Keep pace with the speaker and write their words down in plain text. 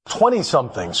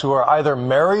20-somethings who are either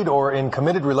married or in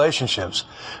committed relationships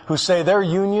who say their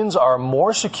unions are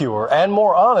more secure and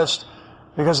more honest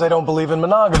because they don't believe in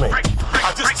monogamy.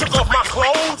 I just took off my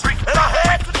clothes and I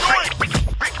had to do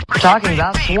it. Talking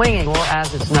about swinging, or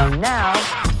as it's known now,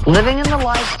 living in the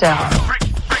lifestyle.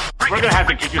 We're gonna have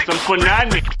to give you some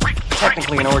punani.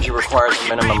 Technically, an orgy requires a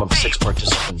minimum of 6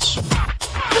 participants.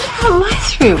 What about my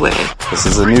three-way? This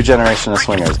is a new generation of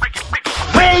swingers.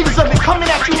 Waves will be coming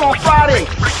at you on Friday,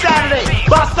 Saturday.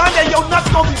 By Sunday, your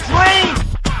nuts gonna be drained.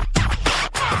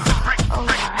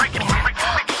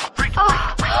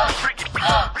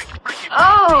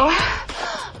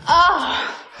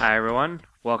 Hi everyone,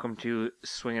 welcome to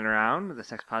Swinging Around, the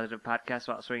sex positive podcast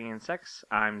about swinging and sex.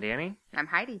 I'm Danny. I'm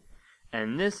Heidi.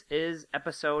 And this is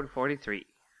episode 43.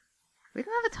 We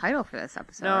don't have a title for this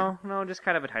episode. No, just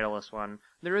kind of a titleless one.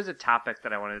 There is a topic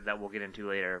that we'll get into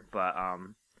later, but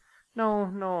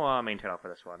no main title for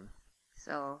this one.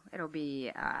 So it'll be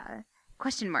a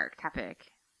question mark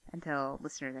topic until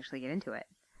listeners actually get into it.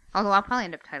 Although I'll probably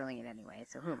end up titling it anyway,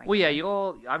 so who am I? Well,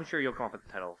 yeah, I'm sure you'll come up with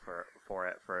the title for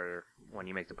it for when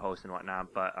you make the post and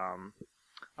whatnot, but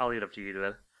I'll leave it up to you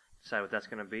to decide what that's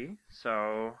going to be.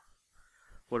 So,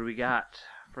 what do we got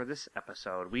for this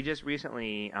episode? We just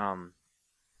recently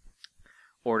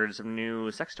ordered some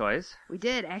new sex toys. We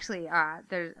did, actually.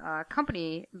 There's a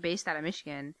company based out of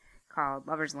Michigan called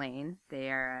Lover's Lane.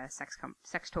 They are a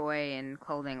sex toy and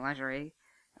clothing lingerie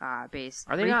based.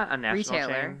 Are they not a national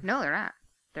retailer. chain? No, they're not.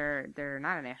 They're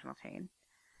not a national chain.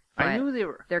 I knew they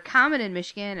were. They're common in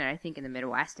Michigan, and I think in the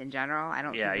Midwest in general. I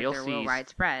don't think they're real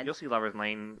widespread. You'll see Lover's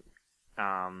Lane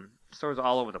stores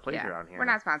all over the place around here. We're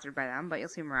not sponsored by them, but you'll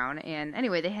see them around. And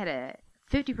anyway, they had a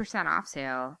 50% off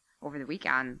sale over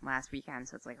the last weekend.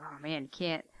 So it's like, oh man, you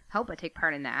can't help but take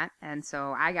part in that. And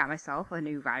so I got myself a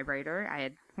new vibrator. I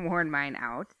had worn mine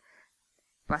out,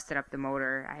 busted up the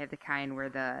motor. I have the kind where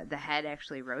the head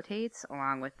actually rotates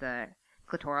along with the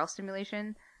clitoral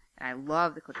stimulation. And I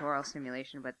love the clitoral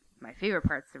stimulation, but my favorite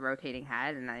part's the rotating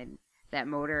head, and that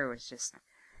motor was just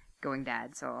going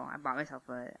dead. So I bought myself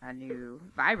a new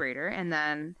vibrator, and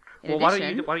then why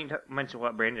don't you mention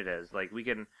what brand it is? Like we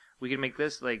can make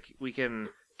this, like we can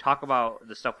talk about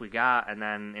the stuff we got, and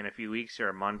then in a few weeks or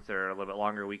a month or a little bit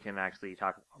longer, we can actually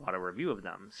talk about a review of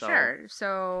them. So. Sure.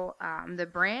 So the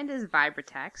brand is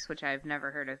Vibratex, which I've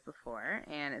never heard of before,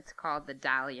 and it's called the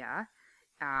Dahlia.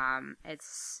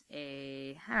 It's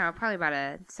probably about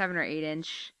a 7 or 8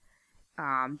 inch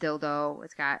dildo.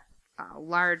 It's got a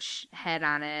large head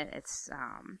on it. It's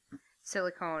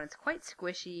silicone. It's quite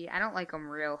squishy. I don't like them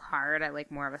real hard. I like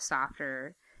more of a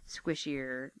softer,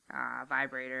 squishier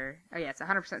vibrator. Oh yeah, it's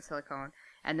 100% silicone.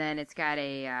 And then it's got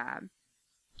a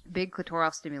big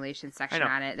clitoral stimulation section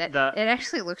on it. It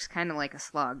actually looks kind of like a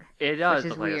slug. It does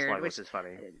look like a slug, which is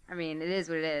funny. I mean, it is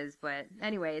what it is. But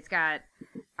anyway, it's got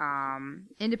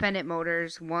independent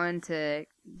motors, one to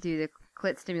do the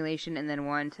clit stimulation and then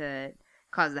one to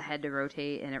cause the head to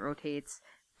rotate, and it rotates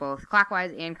both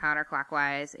clockwise and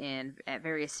counterclockwise and at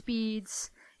various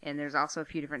speeds. And there's also a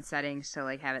few different settings to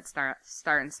like have it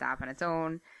start and stop on its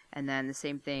own, and then the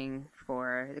same thing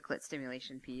for the clit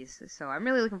stimulation piece. So I'm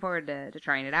really looking forward to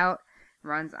trying it out. It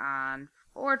runs on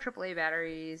 4 AAA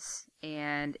batteries,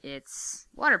 and it's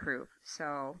waterproof.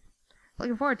 So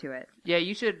looking forward to it. Yeah,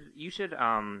 you should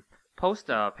post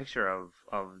a picture of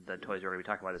the toys we're going to be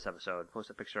talking about this episode. Post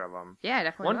a picture of them. Yeah,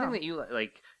 definitely. One thing that you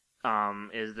like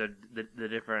is the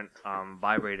different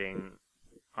vibrating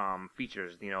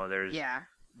features. You know, there's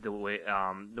the way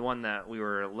the one that we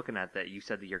were looking at that you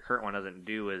said that your current one doesn't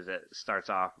do is it starts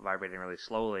off vibrating really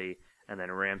slowly and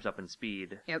then ramps up in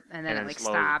speed. Yep, and then it like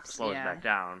stops. Slows back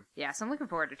down. Yeah, so I'm looking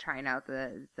forward to trying out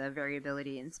the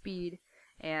variability in speed,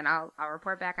 and I'll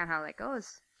report back on how that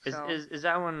goes. So. Is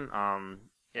that one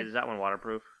is that one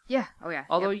waterproof? Yeah. Oh yeah.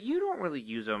 Although you don't really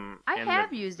use them. I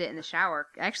have used it in the shower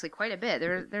actually quite a bit.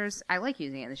 I like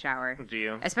using it in the shower. Do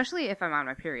you? Especially if I'm on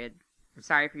my period.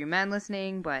 Sorry for you men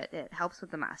listening, but it helps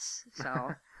with the mess.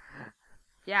 So,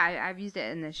 yeah, I've used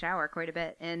it in the shower quite a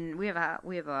bit, and we have a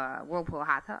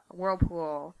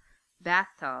Whirlpool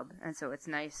bathtub, and so it's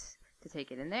nice to take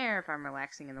it in there if I'm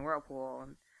relaxing in the Whirlpool.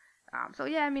 And, so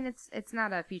yeah, I mean it's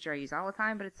not a feature I use all the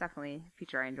time, but it's definitely a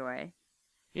feature I enjoy.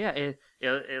 Yeah, it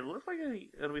looks like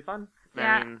it'll be fun.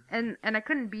 Yeah, and I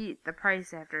couldn't beat the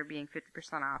price after being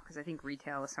 50% off because I think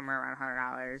retail was somewhere around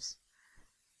 $100.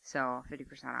 So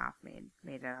 50% off made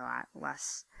it a lot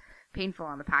less painful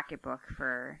on the pocketbook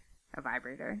for a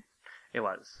vibrator. It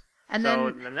was. And so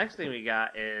then the next thing we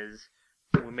got is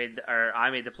I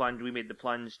made the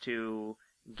plunge to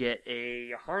get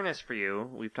a harness for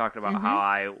you. We've talked about how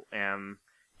I am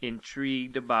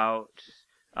intrigued about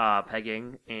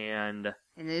pegging, and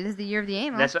it is the year of the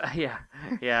anal. That's yeah.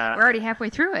 We're already halfway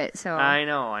through it, so I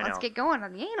know. Let's get going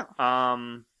on the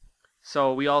anal.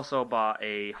 So we also bought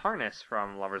a harness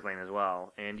from Lover's Lane as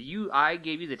well, and I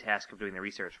gave you the task of doing the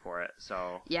research for it.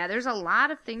 So yeah, there's a lot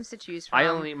of things to choose from.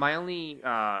 My only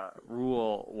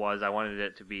rule was I wanted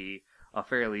it to be a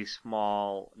fairly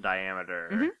small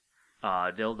diameter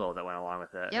dildo that went along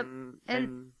with it. Yep,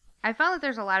 and I found that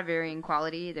there's a lot of varying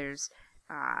quality. There's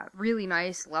really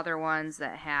nice leather ones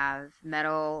that have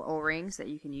metal O-rings that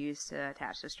you can use to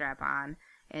attach the strap on.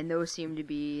 And those seem to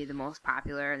be the most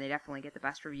popular, and they definitely get the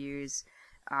best reviews.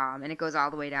 And it goes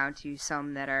all the way down to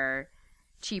some that are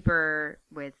cheaper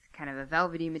with kind of a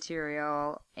velvety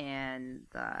material and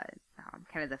the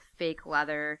kind of the fake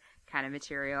leather kind of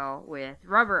material with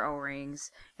rubber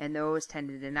O-rings. And those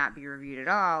tended to not be reviewed at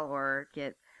all or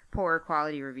get poorer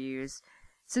quality reviews.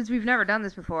 Since we've never done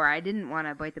this before, I didn't want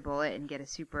to bite the bullet and get a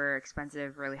super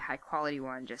expensive, really high quality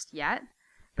one just yet.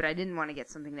 But I didn't want to get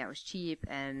something that was cheap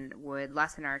and would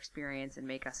lessen our experience and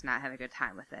make us not have a good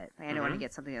time with it. I didn't want to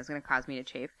get something that was going to cause me to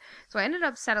chafe. So I ended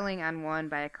up settling on one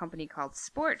by a company called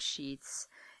Sport Sheets,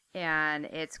 and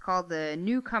it's called the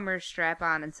Newcomer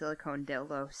Strap-On and Silicone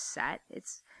Dildo Set.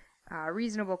 It's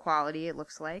reasonable quality, it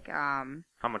looks like. How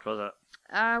much was it?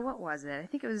 What was it? I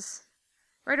think it was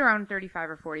right around $35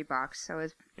 or $40. So it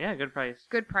was good price.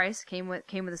 Good price. Came with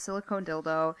a silicone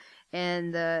dildo,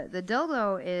 and the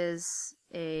dildo is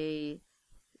a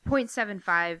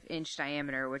 0.75 inch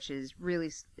diameter, which is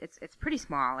really it's pretty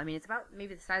small. I mean, it's about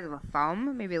maybe the size of a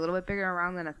thumb, maybe a little bit bigger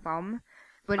around than a thumb.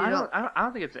 But I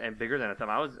don't think it's bigger than a thumb.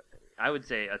 I would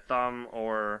say a thumb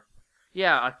or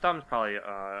a thumb's probably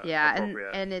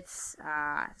appropriate. and it's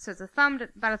so it's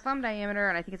about a thumb diameter,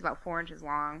 and I think it's about 4 inches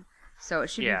long. So it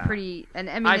should be pretty. And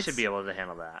I mean, I should be able to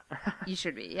handle that. You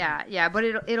should be, yeah. But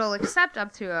it'll accept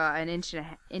up to an inch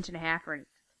and a half, or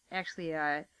actually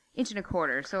inch and a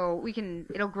quarter. So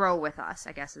it'll grow with us,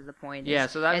 I guess is the point. Yeah.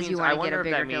 So that as means you want I to wonder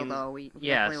get a bigger if that means dildo, we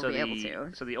definitely will be able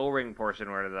to. So the O-ring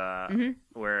portion where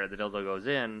the dildo goes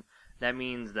in, that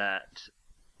means that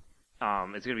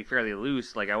it's going to be fairly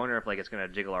loose. Like, I wonder if it's going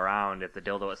to jiggle around, if the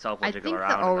dildo itself will jiggle around. I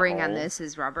think the O-ring on this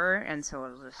is rubber, and so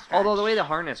it'll just stretch. Although the way the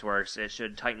harness works, it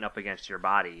should tighten up against your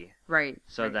body. Right.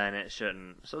 So then it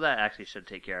shouldn't. So that actually should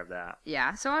take care of that.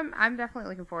 Yeah. So I'm definitely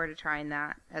looking forward to trying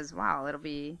that as well. It'll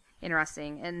be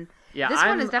interesting. And this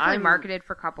one is definitely marketed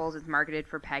for couples. It's marketed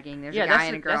for pegging. There's a guy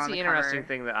and a girl on the cover. That's the interesting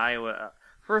thing that I would.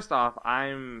 First off,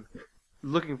 I'm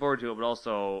looking forward to it, but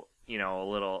also,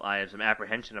 I have some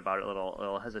apprehension about it, a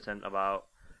little hesitant about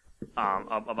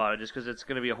it, just because it's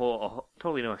going to be a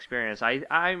totally new experience.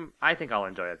 I think I'll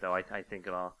enjoy it though. I think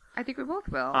it'll. I think we both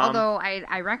will. Although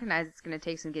I recognize it's going to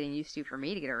take some getting used to for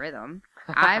me to get a rhythm.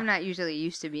 I'm not usually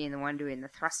used to being the one doing the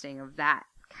thrusting of that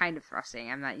kind of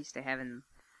thrusting. I'm not used to having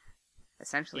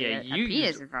essentially a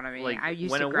penis in front of me. I'm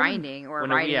used to grinding or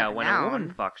riding up and when down. a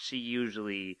woman fucks, she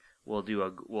usually will do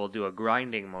a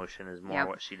grinding motion is more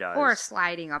what she does, or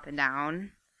sliding up and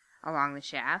down along the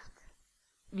shaft.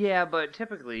 Yeah, but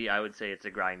typically I would say it's a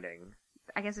grinding.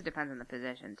 I guess it depends on the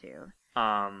position too.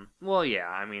 Well, yeah,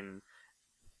 I mean,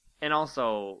 and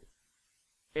also,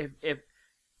 if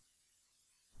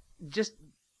just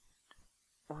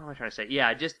what am I trying to say?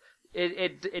 Yeah, just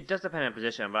it does depend on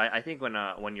position, but I think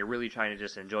when you're really trying to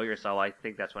just enjoy yourself, I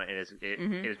think that's when it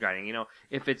is grinding.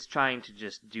 If it's trying to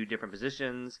just do different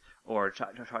positions or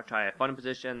try a fun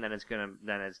position, then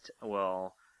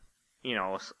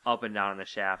up and down in the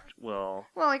shaft will.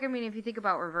 Well, if you think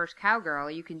about reverse cowgirl,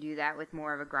 you can do that with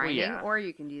more of a grinding, or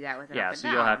you can do that with an up and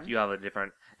down. Yeah, so you'll have a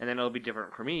different, and then it'll be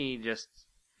different for me. Just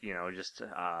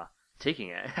taking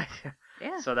it.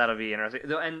 Yeah. So that'll be interesting.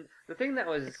 And the thing that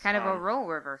was it's kind of a role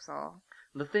reversal.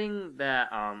 The thing that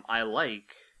I like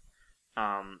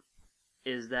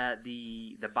is that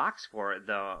the box for it,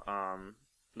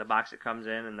 the box that comes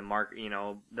in and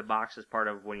the box is part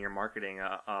of when you're marketing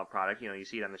a product. You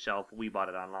see it on the shelf. We bought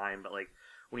it online, but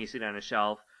when you see it on the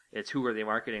shelf, it's who are they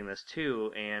marketing this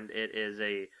to, and it is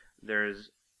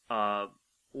there's a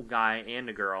guy and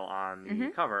a girl on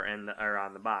the cover or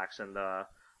on the box, and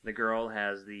the girl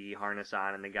has the harness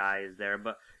on and the guy is there,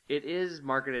 but it is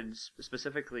marketed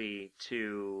specifically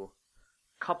to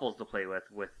couples to play with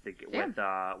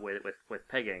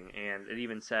pegging, and it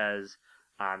even says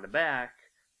on the back,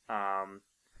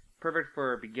 perfect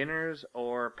for beginners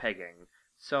or pegging.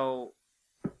 So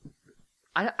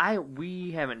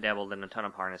we haven't dabbled in a ton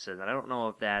of harnesses, and I don't know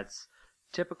if that's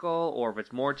typical or if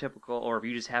it's more typical, or if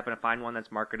you just happen to find one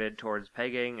that's marketed towards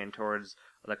pegging and towards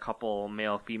the couple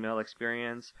male-female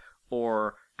experience,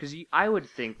 or because I would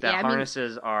think that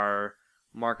harnesses are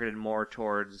marketed more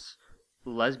towards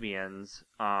lesbians,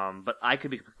 but I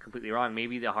could be completely wrong.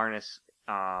 Maybe the harness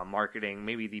marketing,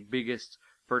 maybe the biggest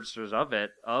purchasers of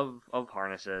it, of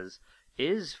harnesses,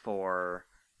 is for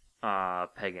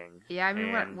pegging. Yeah, I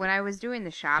mean, when I was doing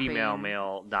the shopping...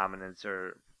 Female-male dominance,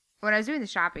 or... When I was doing the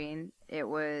shopping, it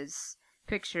was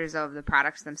pictures of the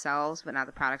products themselves, but not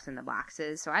the products in the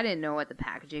boxes. So I didn't know what the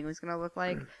packaging was going to look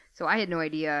like. So I had no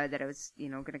idea that it was,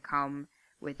 going to come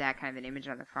with that kind of an image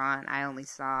on the front. I only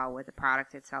saw what the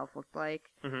product itself looked like.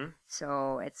 Mm-hmm.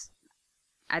 So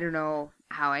I don't know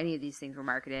how any of these things were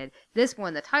marketed. This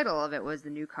one, the title of it was the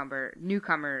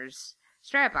Newcomer's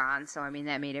Strap-On. So, I mean,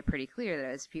 that made it pretty clear that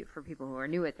it was for people who are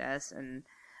new at this. And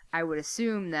I would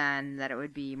assume then that it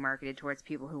would be marketed towards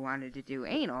people who wanted to do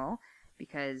anal.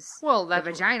 Because the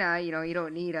vagina, you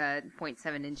don't need a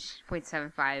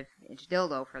 0.75 inch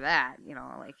dildo for that,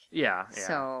 Yeah.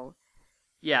 So.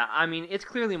 Yeah, I mean, it's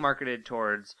clearly marketed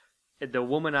towards the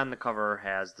woman on the cover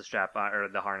has the strap on, or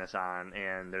the harness on,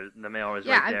 and the male is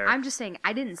right there. I'm just saying,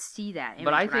 I didn't see that image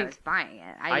but I when I was buying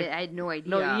it. I had no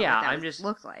idea what that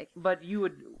looked like. But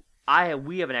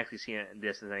we haven't actually seen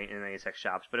this in any sex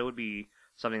shops, but it would be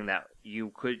something that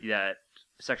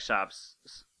sex shops.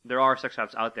 There are sex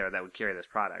shops out there that would carry this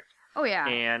product. Oh yeah.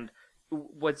 And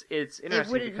it's interesting. It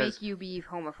wouldn't make you be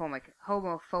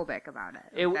homophobic about it.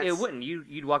 It wouldn't.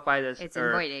 You'd walk by this. It's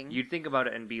inviting. You'd think about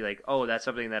it and be like, oh, that's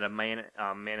something that a man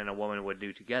and a woman would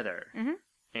do together.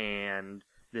 Mm-hmm. And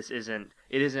it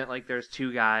isn't like there's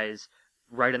two guys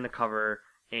right in the cover,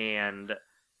 and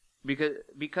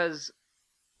because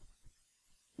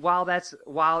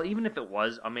while even if it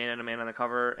was a man and a man on the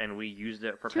cover and we used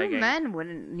it for pegging, 2 men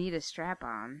wouldn't need a strap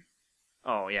on.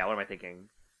 Oh yeah, what am I thinking?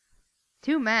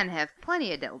 2 men have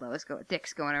plenty of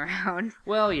dicks going around.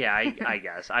 Well, yeah, I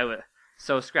guess I would.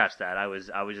 So scratch that. I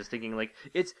was just thinking like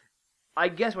it's. I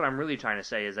guess what I'm really trying to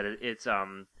say is that it's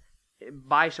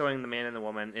by showing the man and the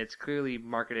woman, it's clearly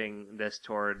marketing this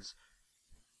towards.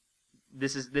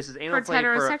 This is anal play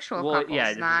for heterosexual couples. Yeah,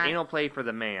 this not... is anal play for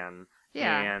the man.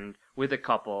 Yeah. And with a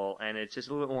couple, and it's just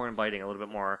a little bit more inviting, a little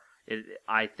bit more.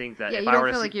 I think that if I were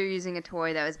to feel like you're using a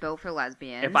toy that was built for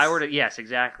lesbians. If I were to, yes,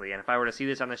 exactly, and if I were to see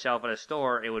this on the shelf at a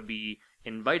store, it would be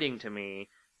inviting to me,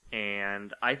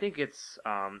 and I think it's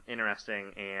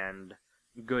interesting and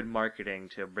good marketing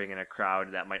to bring in a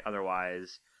crowd that might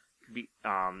otherwise be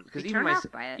because even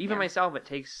myself, it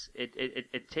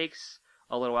takes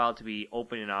a little while to be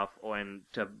open enough and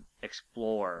to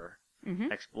explore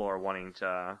wanting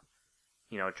to.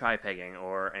 Try pegging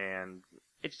and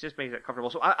it just makes it comfortable.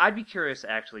 So I'd be curious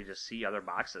to actually just see other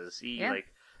boxes.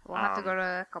 We'll have to go to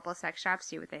a couple of sex shops,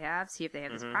 see what they have, see if they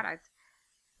have this product.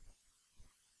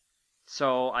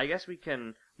 So I guess we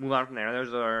can move on from there.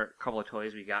 Those are a couple of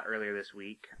toys we got earlier this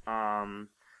week. Why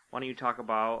don't you talk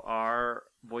about our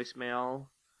voicemail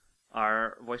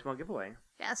giveaway?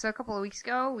 Yeah, so a couple of weeks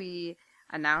ago we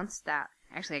announced that,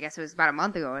 actually I guess it was about a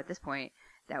month ago at this point,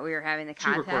 that we were having the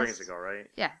contest. 2 recordings ago, right?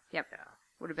 Yeah, yep. Yeah.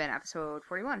 Would have been episode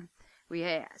 41. We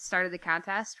started the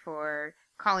contest for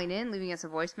calling in, leaving us a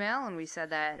voicemail, and we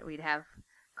said that we'd have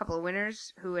a couple of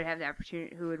winners who would have the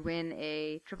opportunity, who would win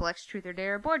a XXX Truth or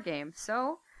Dare board game.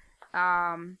 So,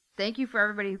 thank you for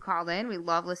everybody who called in. We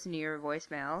love listening to your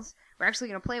voicemails. We're actually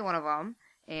going to play one of them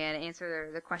and answer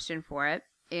the question for it.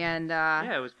 And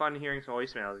yeah, it was fun hearing some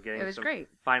voicemails. It was great.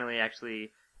 Finally,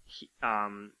 actually.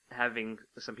 Having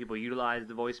some people utilize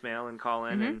the voicemail and call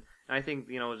in, and I think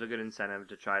it was a good incentive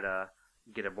to try to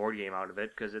get a board game out of it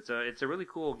because it's a really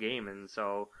cool game, and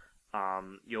so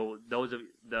those of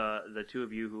the 2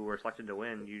 of you who were selected to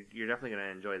win, you're definitely going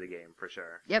to enjoy the game for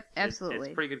sure. Yep, absolutely.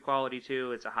 It's pretty good quality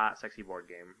too. It's a hot, sexy board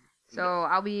game. So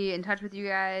I'll be in touch with you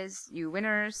guys, you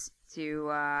winners,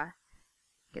 to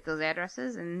get those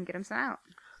addresses and get them sent out.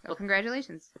 So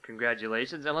congratulations.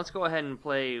 Congratulations, and let's go ahead and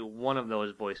play one of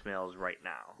those voicemails right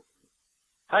now.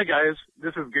 Hi guys,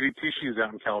 this is Goody Two Shoes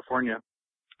out in California,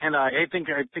 and I think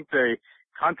the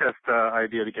contest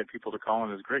idea to get people to call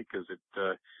in is great because it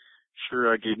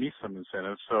sure gave me some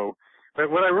incentive. So,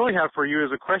 but what I really have for you is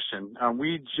a question.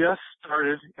 We just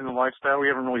started in the lifestyle. We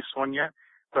haven't really swung yet,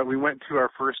 but we went to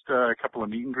our first couple of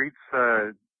meet and greets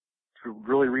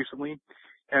really recently.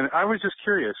 And I was just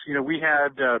curious, we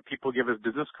had people give us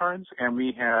business cards, and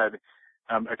we had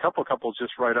a couple couples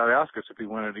just right out ask us if we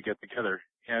wanted to get together.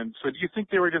 And so do you think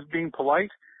they were just being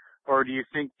polite, or do you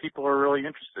think people are really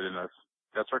interested in us?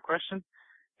 That's our question,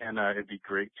 and it'd be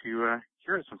great to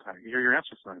hear it sometime, hear your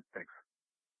answers on it. Thanks.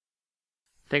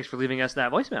 Thanks for leaving us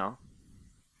that voicemail.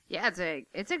 Yeah,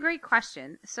 it's a great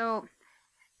question. So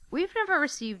we've never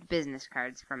received business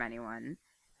cards from anyone.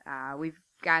 We've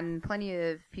gotten plenty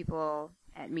of people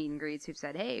at meet and greets who've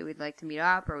said, hey, we'd like to meet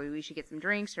up, or we should get some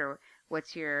drinks, or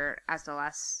what's your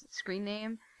SLS screen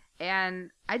name. And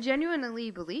I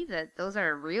genuinely believe that those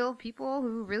are real people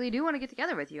who really do want to get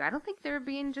together with you. I don't think they're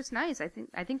being just nice. I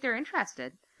think they're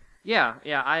interested. Yeah,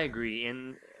 I agree.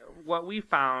 And what we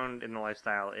found in the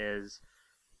lifestyle is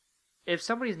if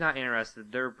somebody's not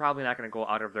interested, they're probably not going to go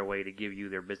out of their way to give you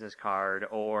their business card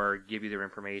or give you their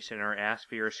information or ask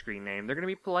for your screen name. They're going to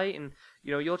be polite, and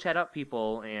you'll chat up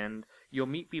people, and you'll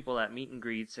meet people at meet and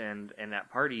greets and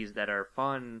at parties that are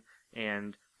fun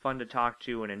to talk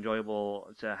to and enjoyable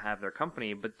to have their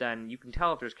company. But then you can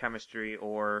tell if there's chemistry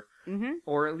or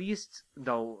at least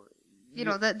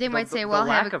they might say, well, the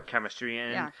lack of chemistry,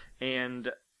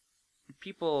 and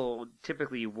people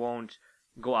typically won't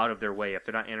go out of their way if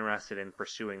they're not interested in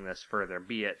pursuing this further,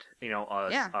 be it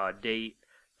a date,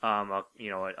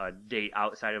 a date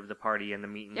outside of the party and the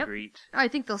meet and greet. I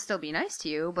think they'll still be nice to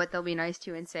you, but they'll be nice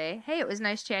to you and say, hey, it was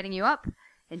nice chatting you up.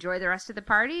 Enjoy the rest of the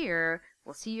party, or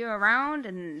we'll see you around,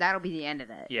 and that'll be the end of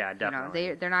it. Yeah,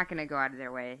 definitely. They're not going to go out of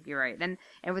their way. You're right. And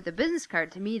with the business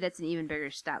card, to me, that's an even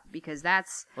bigger step, because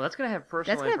that's going to have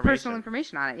personal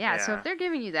information on it. Yeah. So if they're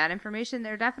giving you that information,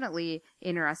 they're definitely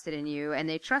interested in you, and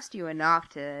they trust you enough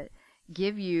to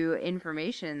give you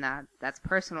information that's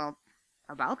personal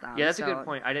about them. Yeah, that's a good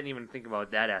point. I didn't even think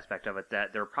about that aspect of it,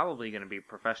 that they're probably going to be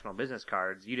professional business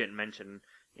cards. You didn't mention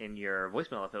in your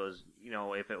voicemail if it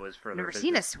was for their business. Never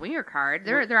seen a swinger card.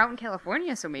 They're out in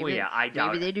California, so maybe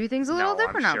maybe they do things a little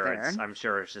different out there. I'm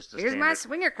sure it's just here's standard. My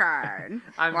swinger card.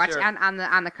 Sure. on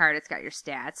the card, it's got your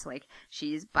stats, like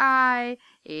she's bi,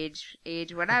 age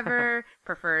whatever,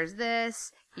 prefers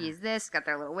this, he's this, got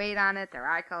their little weight on it, their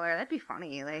eye color. That'd be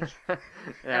funny. Like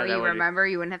that you remember,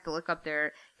 you wouldn't have to look up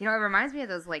their. It reminds me of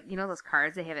those those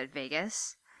cards they have at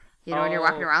Vegas. When you're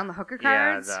walking around, the hooker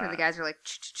cards, where the guys are like,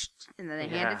 and then they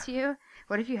hand it to you.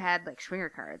 What if you had swinger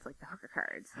cards, like the hooker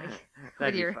cards,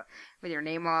 with your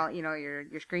name all, your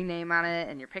screen name on it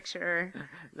and your picture?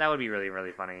 That would be really,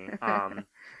 really funny.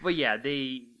 But yeah,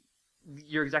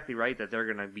 you're exactly right that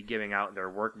they're going to be giving out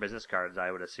their work business cards, I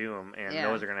would assume, and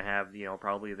those are going to have,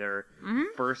 probably their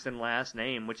first and last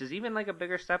name, which is even a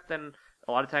bigger step than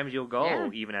a lot of times you'll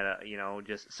go, even at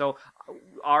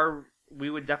we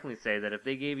would definitely say that if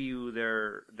they gave you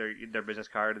their business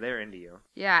card, they're into you.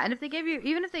 Yeah, and if they gave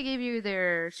you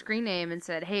their screen name and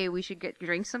said, "Hey, we should get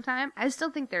drinks sometime," I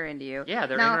still think they're into you. Yeah,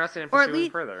 they're interested in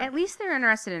pursuing further. At least they're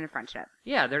interested in a friendship.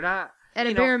 Yeah, they're not. At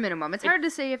a bare minimum, it's hard to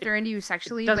say if they're into you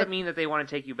sexually. It doesn't mean that they want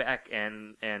to take you back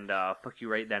and fuck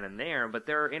you right then and there, but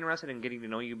they're interested in getting to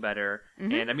know you better.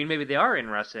 And I mean, maybe they are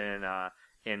interested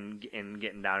in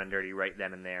getting down and dirty right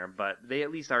then and there, but they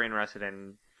at least are interested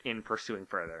in pursuing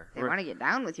further. They want to get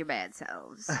down with your bad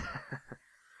selves.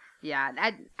 Yeah,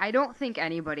 I don't think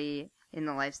anybody in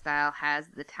the lifestyle has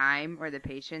the time or the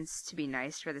patience to be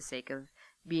nice for the sake of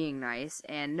being nice,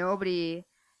 and nobody,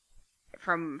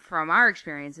 from our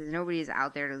experiences, nobody's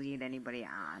out there to lead anybody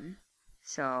on.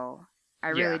 So I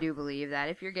really do believe that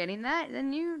if you're getting that,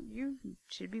 then you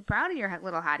should be proud of your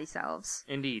little hottie selves.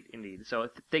 Indeed. So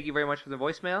thank you very much for the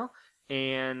voicemail,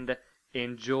 and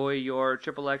enjoy your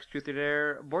XXX Truth or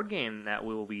Dare board game that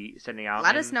we will be sending out.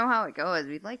 Let us know how it goes.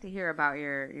 We'd like to hear about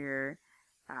your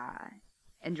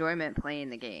enjoyment playing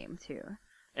the game too.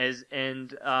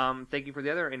 Thank you for the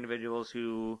other individuals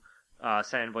who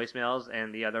sent in voicemails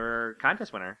and the other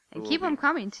contest winner. And keep them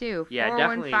coming too. Yeah,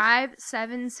 definitely.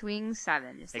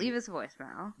 415-7-swing-7. Just leave us a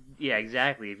voicemail. Yeah,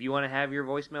 exactly. If you want to have your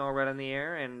voicemail read on the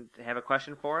air and have a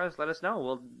question for us, let us know.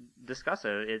 We'll discuss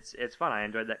it. It's fun. I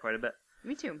enjoyed that quite a bit.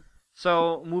 Me too.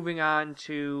 So, moving on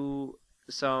to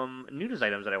some news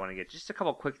items that I want to get. Just a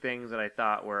couple quick things that I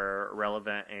thought were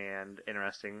relevant and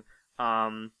interesting.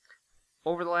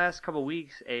 Over the last couple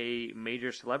weeks, a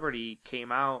major celebrity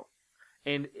came out,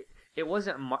 and it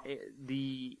wasn't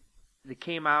they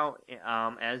came out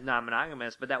as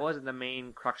non-monogamous, but that wasn't the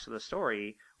main crux of the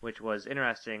story, which was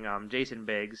interesting. Jason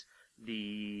Biggs,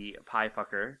 the pie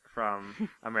fucker from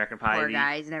American Pie. Poor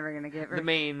guy, he's never gonna get the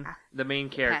main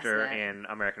character in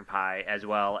American Pie, as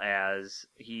well as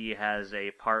he has a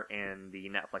part in the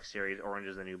Netflix series Orange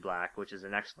Is the New Black, which is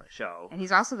an excellent show. And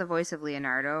he's also the voice of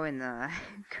Leonardo in the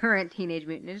current Teenage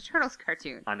Mutant Ninja Turtles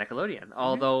cartoon on Nickelodeon.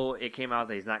 Although it came out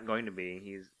that he's not going to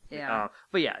be.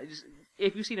 But yeah.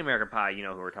 If you've seen American Pie, you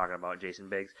know who we're talking about, Jason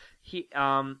Biggs. He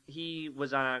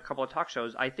was on a couple of talk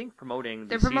shows, I think, promoting.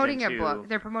 They're promoting a book.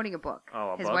 They're promoting a book.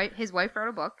 Oh, His wife wrote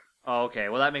a book. Oh, okay.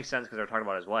 Well, that makes sense because they're talking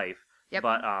about his wife. Yep.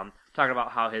 But talking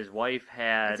about how his wife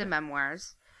had. It's a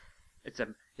memoirs. Is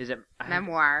it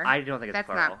memoir? I don't think it's that's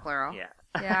plural. Not plural. Yeah.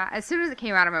 Yeah. As soon as it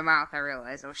came out of my mouth, I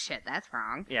realized, oh shit, that's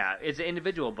wrong. Yeah, it's an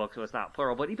individual book, so it's not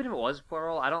plural. But even if it was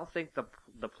plural, I don't think the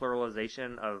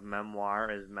pluralization of memoir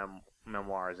is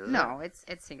memoirs, is it? No, it's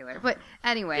singular. But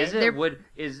anyway, is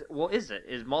it?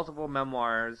 Is multiple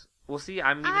memoirs? We'll see.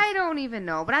 I don't even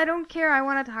know, but I don't care. I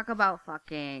want to talk about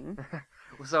fucking.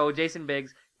 So Jason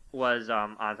Biggs was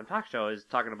on some talk shows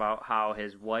talking about how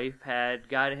his wife had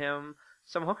got him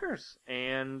some hookers,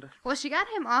 and well, she got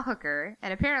him a hooker,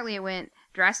 and apparently it went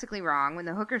drastically wrong. When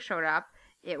the hooker showed up,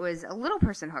 it was a little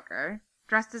person hooker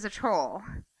dressed as a troll.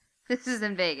 This is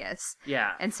in Vegas.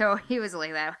 Yeah. And so he was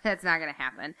like, that's not going to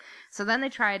happen. So then they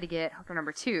tried to get hooker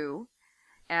number 2,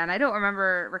 and I don't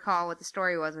recall what the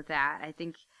story was with that. I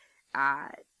think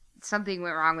something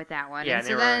went wrong with that one. Yeah, and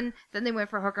so then they went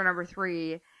for hooker number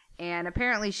 3, and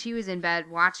apparently she was in bed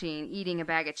eating a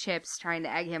bag of chips, trying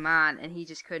to egg him on, and he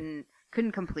just couldn't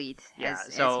complete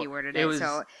as he worded it.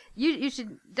 So you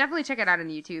should definitely check it out on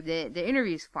YouTube. The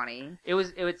interview's funny.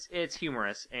 It's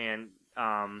humorous, and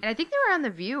I think they were on The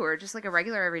View or just like a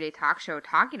regular everyday talk show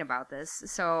talking about this.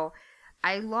 So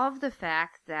I love the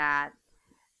fact that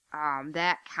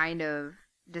that kind of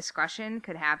discussion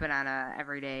could happen on a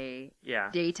everyday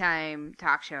daytime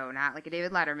talk show, not like a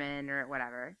David Letterman or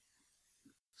whatever.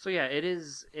 So yeah, it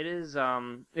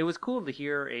was cool to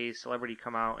hear a celebrity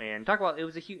come out and talk about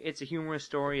it's a humorous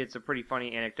story. It's a pretty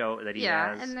funny anecdote that he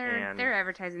has. Yeah, and they're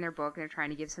advertising their book and they're trying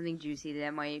to give something juicy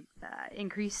that might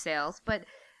increase sales. But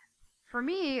for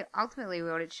me, ultimately,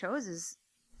 what it shows is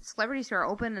celebrities who are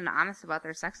open and honest about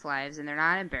their sex lives, and they're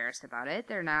not embarrassed about it.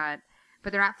 They're not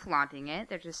flaunting it.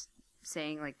 They're just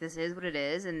saying like this is what it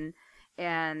is. And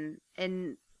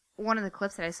in one of the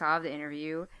clips that I saw of the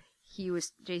interview,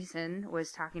 Jason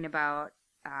was talking about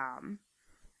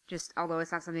just although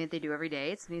it's not something that they do every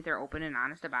day, it's something that they're open and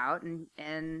honest about,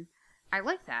 and I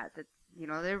like that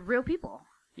they're real people.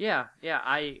 Yeah,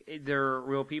 they're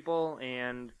real people,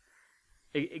 and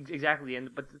exactly.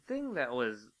 But the thing that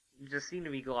just seemed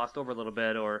to be glossed over a little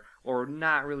bit, or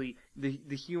not really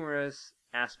the humorous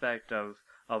aspect of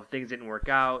things didn't work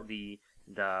out. It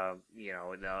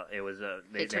was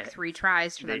they took 3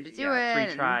 tries for them to do it.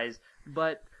 3 tries,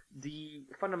 but the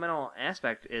fundamental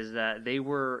aspect is that they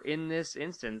were in this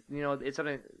instance. It's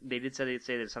something they did say that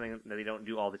it's something that they don't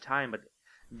do all the time, but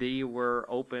they were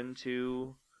open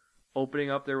to opening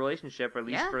up their relationship, at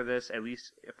least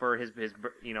for his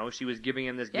she was giving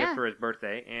him this gift for his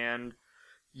birthday, and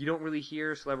you don't really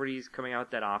hear celebrities coming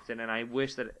out that often, and I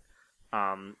wish that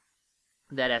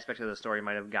that aspect of the story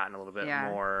might have gotten a little bit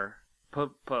more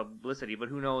publicity, but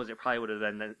who knows, it probably would have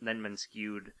then been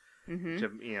skewed to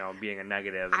being a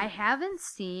negative. I haven't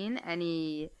seen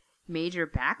any major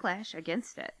backlash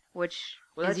against it, which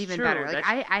is even better. Like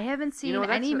I haven't seen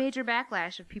any major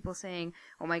backlash of people saying,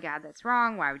 "Oh my God, that's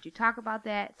wrong. Why would you talk about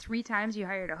that? 3 times you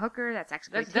hired a hooker. That's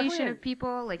exploitation of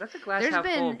people." Like that's a glass half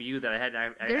full view that I had.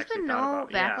 There's been no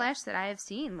backlash that I have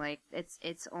seen. Like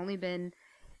it's only been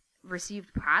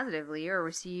received positively or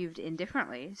received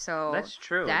indifferently. So that's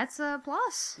true. That's a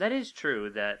plus. That is true.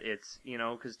 That it's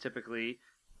because typically,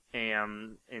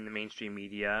 in the mainstream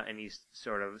media, any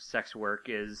sort of sex work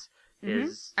is.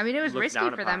 I mean, it was risky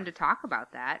for them to talk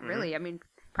about that, really. I mean,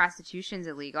 prostitution's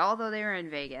illegal, although they were in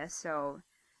Vegas, so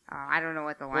I don't know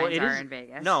what the lines are in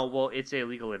Vegas. No, well, it's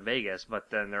illegal in Vegas,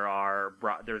 but then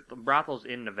there's brothels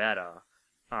in Nevada,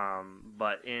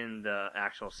 but in the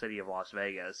actual city of Las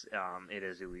Vegas, it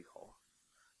is illegal.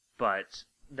 But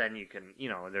then you can,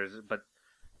 but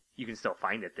you can still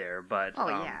find it there. But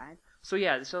yeah. So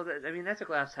that's a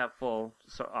glass half full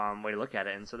way to look at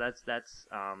it, and so that's cool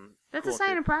a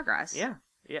sign too. of progress. Yeah.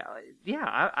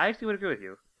 I actually would agree with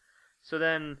you. So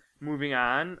then moving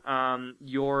on,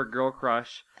 your girl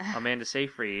crush Amanda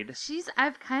Seyfried.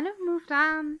 I've kind of moved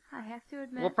on. I have to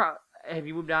admit. Well, have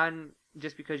you moved on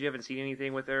just because you haven't seen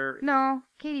anything with her? No,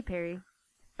 Katy Perry.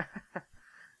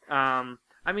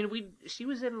 I mean, she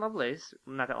was in Lovelace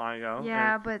not that long ago.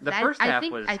 Yeah, but the first half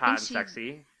was hot and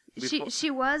sexy. She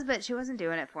was, but she wasn't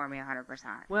doing it for me 100%.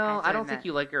 Well, I don't think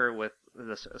you like her with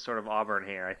this sort of auburn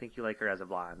hair. I think you like her as a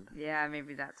blonde. Yeah,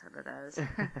 maybe that's what it is.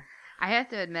 I have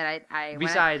to admit,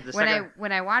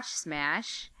 when I watch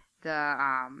Smash,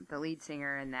 the lead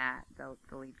singer in that, the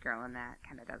lead girl in that,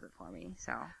 kind of does it for me.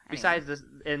 So anyway. Besides this,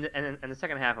 and the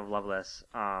second half of Loveless,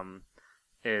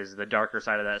 is the darker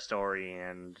side of that story,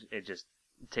 and it just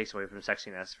takes away from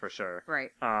sexiness for sure.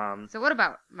 Right. So what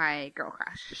about my girl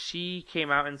crush? She came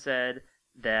out and said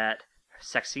that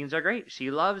sex scenes are great.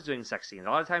 She loves doing sex scenes. A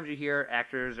lot of times you hear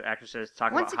actors or actresses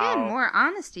talk about how... Once again, more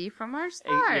honesty from our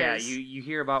stars. Yeah, you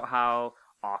hear about how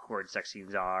awkward sex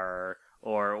scenes are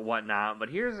or whatnot, but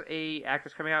here's a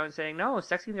actress coming out and saying, no,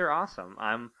 sex scenes are awesome.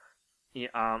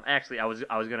 Actually, I was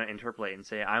going to interpolate and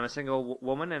say I'm a single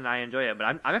woman and I enjoy it, but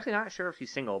I'm actually not sure if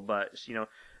she's single, but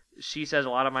She says a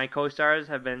lot of my co-stars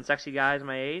have been sexy guys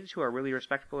my age who are really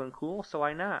respectful and cool, so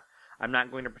why not? I'm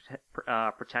not going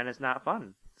to pretend it's not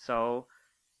fun. So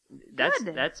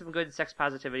that's some good sex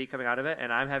positivity coming out of it,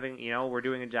 and I'm having, we're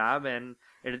doing a job, and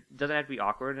it doesn't have to be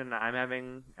awkward, and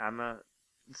I'm a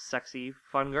sexy,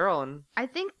 fun girl. And I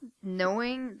think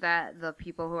knowing that the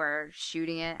people who are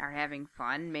shooting it are having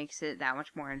fun makes it that much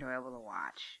more enjoyable to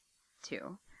watch,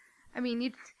 too. I mean,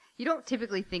 you don't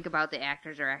typically think about the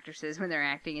actors or actresses when they're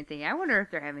acting and think, I wonder if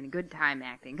they're having a good time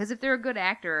acting. Because if they're a good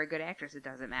actor or a good actress, it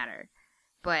doesn't matter.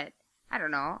 But, I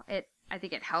don't know, I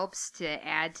think it helps to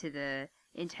add to the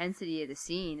intensity of the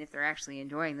scene if they're actually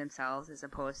enjoying themselves as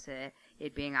opposed to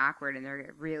it being awkward and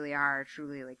they really are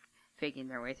truly, like, faking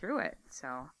their way through it.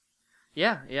 So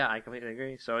yeah, I completely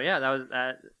agree. So yeah, that's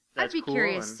I'd be cool,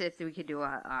 curious if we could do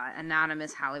a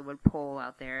anonymous Hollywood poll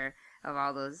out there of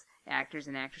all those actors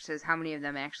and actresses, how many of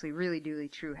them actually really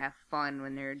true have fun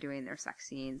when they're doing their sex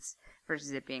scenes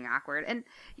versus it being awkward. And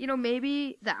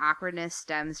maybe the awkwardness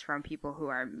stems from people who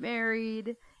are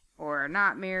married or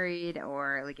not married,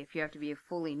 or like if you have to be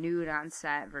fully nude on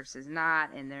set versus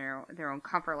not, and their own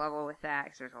comfort level with that,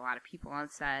 because there's a lot of people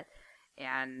on set,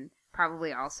 and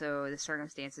probably also the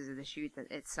circumstances of the shoot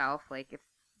itself, like if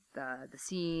the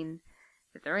scene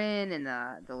that they're in and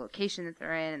the location that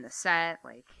they're in and the set,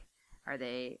 like are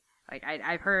they, like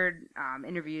I've heard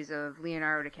interviews of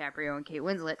Leonardo DiCaprio and Kate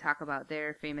Winslet talk about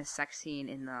their famous sex scene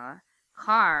in the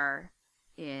car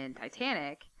in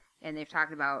Titanic, and they've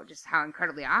talked about just how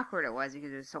incredibly awkward it was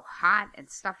because it was so hot and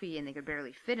stuffy and they could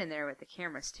barely fit in there with the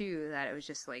cameras too, that it was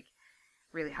just like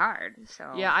really hard.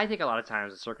 So yeah, I think a lot of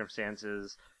times the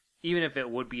circumstances, even if it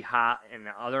would be hot in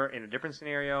a different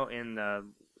scenario, in the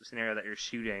scenario that you're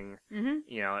shooting,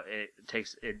 it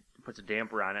puts a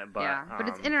damper on it. But yeah, but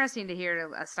it's interesting to hear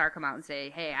a star come out and say,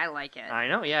 "Hey, I like it." I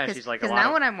know, yeah, she's like, because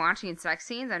now when I'm watching sex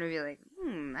scenes, I'm gonna be like,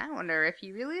 I wonder if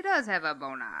he really does have a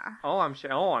boner. Oh, I'm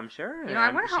sure. I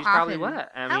wonder she's probably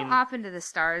wet. How often do the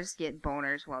stars get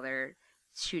boners while they're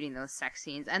shooting those sex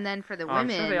scenes? And then for the women, I'm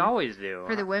sure they always do.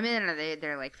 For the women,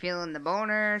 they're like feeling the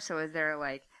boner? So is there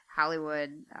like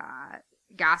Hollywood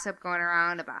gossip going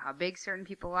around about how big certain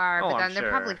people are? But then they're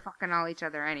probably fucking all each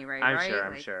other anyway, right?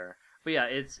 I'm sure. But yeah,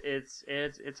 it's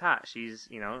hot. She's,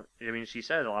 she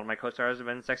said a lot of my co-stars have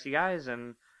been sexy guys,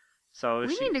 and so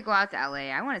we need to go out to LA.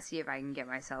 I want to see if I can get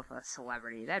myself a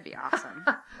celebrity. That'd be awesome.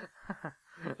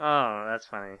 Oh, that's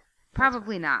funny.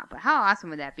 Probably not, but how awesome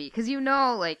would that be? Because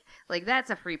like that's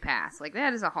a free pass. Like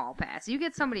that is a hall pass. You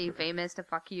get somebody famous to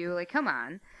fuck you. Like, come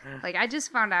on. Like I just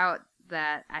found out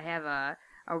that I have a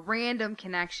random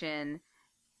connection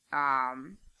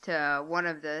to one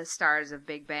of the stars of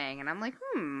Big Bang, and I'm like,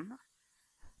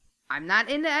 I'm not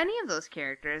into any of those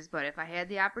characters, but if I had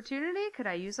the opportunity, could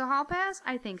I use a hall pass?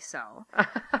 I think so.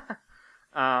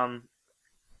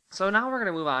 So now we're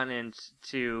gonna move on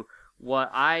into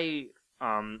what I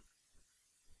thought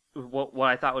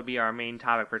would be our main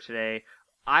topic for today.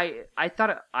 I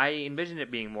envisioned it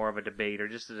being more of a debate or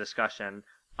just a discussion.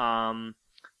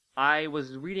 I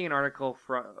was reading an article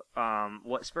from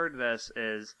what spurred this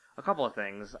is a couple of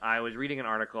things. I was reading an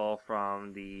article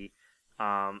from the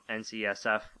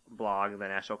NCSF blog, the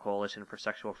National Coalition for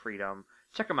Sexual Freedom.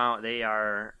 Check them out. They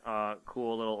are a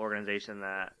cool little organization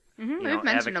that we've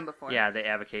mentioned them before. Yeah, they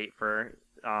advocate for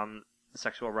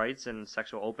sexual rights and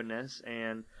sexual openness,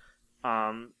 and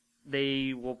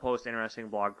they will post interesting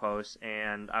blog posts.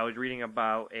 And I was reading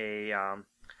about a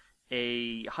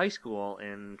high school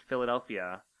in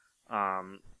Philadelphia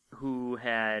who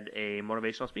had a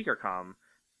motivational speaker come,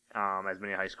 as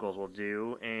many high schools will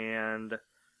do, and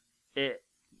it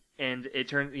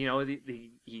turned,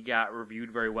 he got reviewed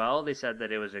very well. They said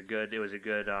that it was a good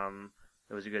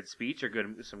speech, or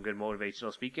some good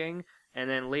motivational speaking. And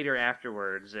then later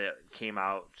afterwards, it came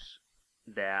out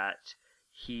that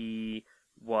he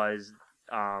was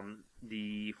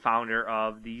the founder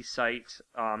of the site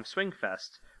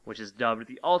Swingfest, which is dubbed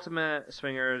the ultimate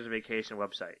swingers vacation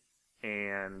website.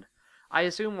 And I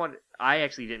assume I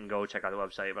actually didn't go check out the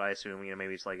website, but I assume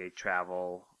maybe it's like a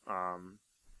travel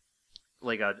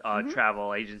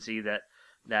travel agency that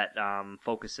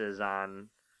focuses on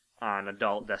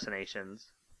adult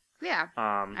destinations. Yeah,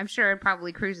 I'm sure it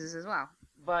probably cruises as well.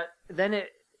 But then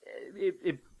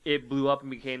it blew up and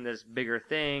became this bigger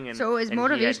thing. And so is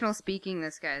motivational speaking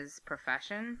this guy's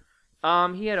profession?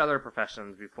 He had other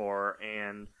professions before,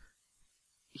 and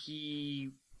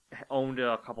he owned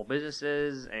a couple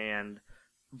businesses,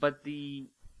 but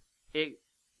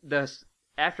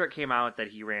after it came out that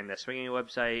he ran the swinging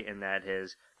website and that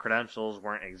his credentials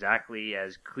weren't exactly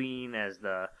as clean as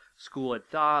the school had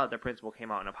thought, the principal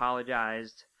came out and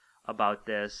apologized about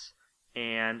this.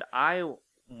 And I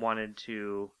wanted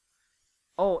to.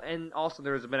 Oh, and also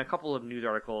there's been a couple of news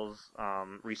articles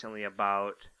recently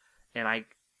about, and I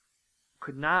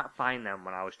could not find them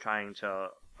when I was trying to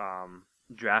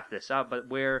draft this up, but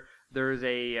where there's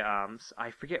a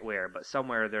I forget where, but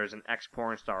somewhere there's an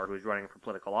ex-porn star who's running for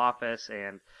political office,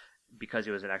 and because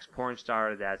he was an ex-porn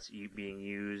star, that's being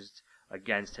used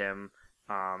against him,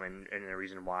 and the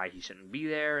reason why he shouldn't be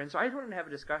there. And so I just wanted to have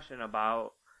a discussion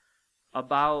about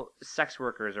sex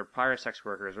workers or prior sex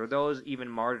workers, or those even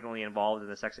marginally involved in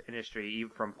the sex industry,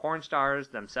 even from porn stars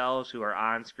themselves who are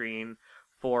on screen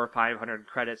 400 or 500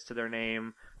 credits to their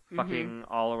name, fucking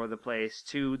all over the place,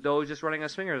 to those just running a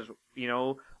swingers,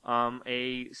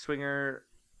 a swinger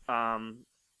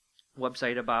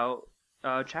website about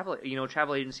travel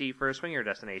agency for swinger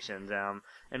destinations,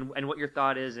 and what your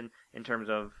thought is in terms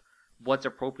of what's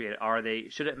appropriate.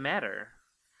 Should it matter?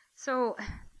 So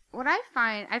what I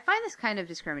find this kind of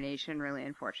discrimination really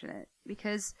unfortunate,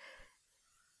 because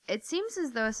it seems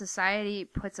as though society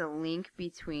puts a link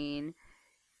between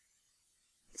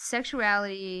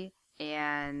sexuality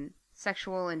and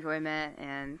sexual enjoyment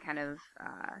and kind of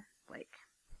like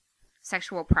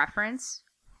sexual preference.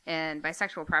 And by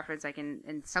sexual preference, I can,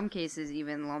 in some cases,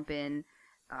 even lump in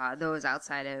those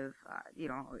outside of,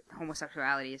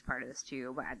 homosexuality as part of this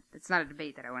too. But it's not a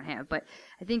debate that I want to have. But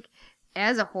I think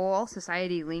as a whole,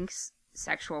 society links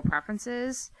sexual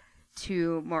preferences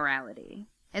to morality.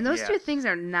 And those two things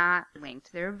are not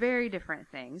linked. They're very different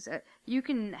things. You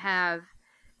can have,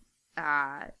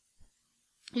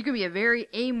 you can be a very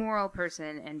amoral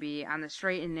person and be on the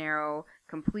straight and narrow,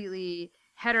 completely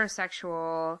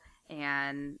heterosexual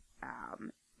and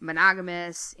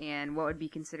monogamous, and what would be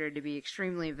considered to be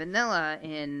extremely vanilla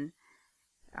in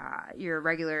your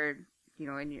regular,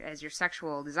 as your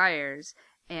sexual desires,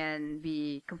 and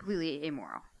be completely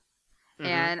amoral.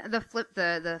 And the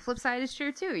flip side is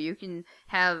true too. You can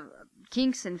have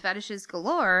kinks and fetishes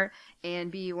galore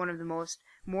and be one of the most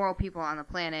moral people on the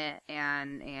planet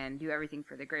and do everything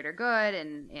for the greater good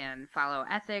and follow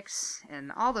ethics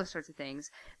and all those sorts of things.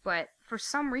 But for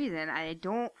some reason, I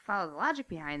don't follow the logic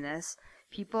behind this.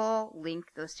 People link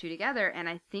those two together, and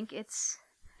I think it's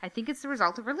the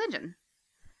result of religion.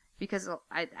 Because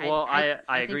I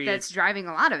agree. think that's driving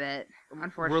a lot of it,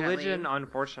 unfortunately. Religion,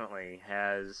 unfortunately,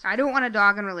 has... I don't want to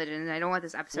dog on religion, and I don't want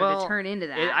this episode to turn into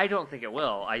that. I don't think it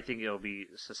will. I think it'll be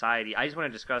society. I just want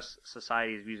to discuss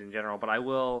society's views in general, but I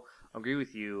will agree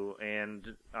with you and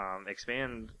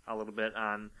expand a little bit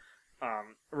on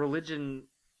religion.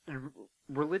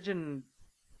 Religion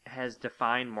has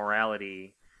defined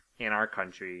morality in our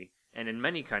country, and in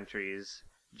many countries,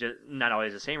 not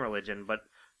always the same religion, but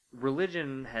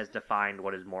religion has defined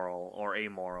what is moral or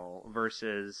amoral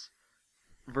versus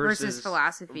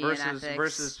philosophy and ethics.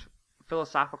 Versus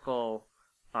philosophical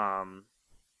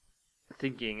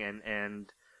thinking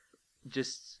and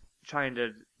just trying to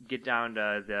get down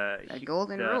to the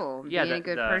golden rule. Being a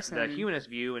good person. The humanist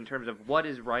view in terms of what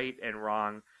is right and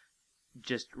wrong,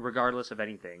 just regardless of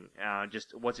anything.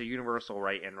 Just what's a universal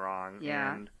right and wrong.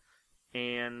 Yeah.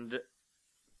 And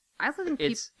I also think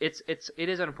it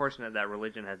is unfortunate that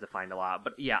religion has defined a lot,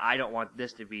 but I don't want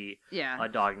this to be a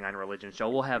dogging on religion show.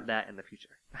 We'll have that in the future.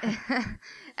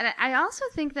 And I also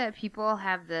think that people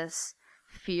have this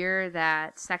fear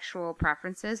that sexual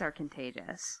preferences are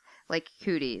contagious, like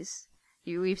cooties.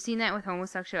 We've seen that with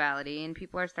homosexuality, and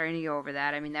people are starting to go over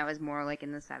that. I mean, that was more like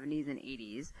in the 70s and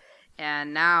 80s,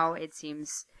 and now it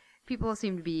seems people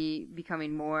seem to be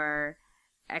becoming more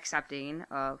accepting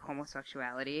of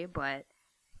homosexuality, but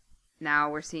now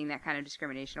we're seeing that kind of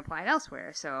discrimination applied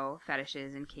elsewhere. So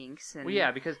fetishes and kinks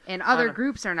and other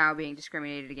groups are now being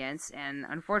discriminated against. And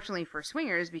unfortunately for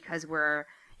swingers, because we're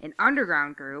an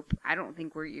underground group, I don't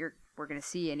think we're going to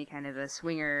see any kind of a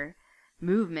swinger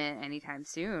movement anytime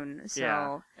soon.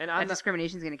 So that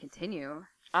discrimination is going to continue.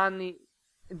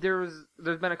 There's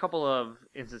been a couple of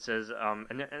instances,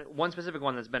 and one specific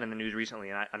one that's been in the news recently,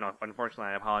 and I know, unfortunately,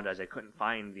 I apologize, I couldn't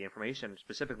find the information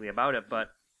specifically about it, but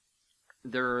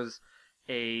there is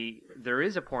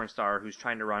a porn star who's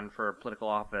trying to run for political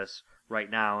office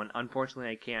right now, and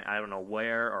unfortunately I don't know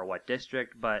where or what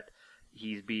district, but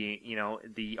he's being,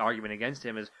 the argument against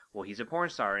him is, well, he's a porn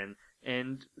star,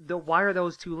 and why are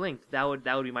those two linked? That would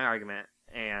be my argument.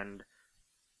 And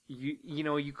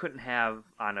you couldn't have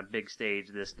on a big stage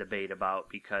this debate about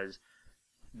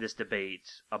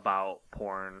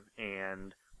porn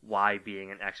and why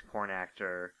being an ex-porn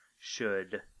actor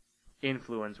should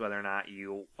influence whether or not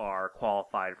you are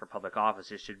qualified for public office.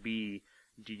 It should be,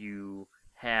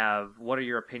 what are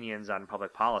your opinions on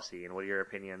public policy, and what are your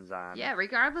opinions on... Yeah,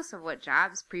 regardless of what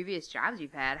previous jobs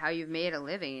you've had, how you've made a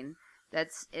living,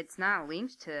 it's not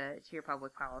linked to your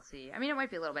public policy. I mean, it might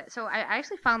be a little bit. So I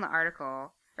actually found the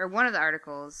article, or one of the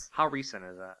articles. How recent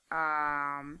is that?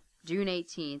 June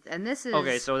 18th, and this is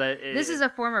okay. So this is a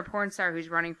former porn star who's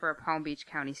running for a Palm Beach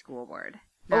County School Board.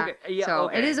 Okay, yeah, so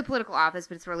okay. it is a political office,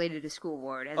 but it's related to school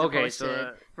board as opposed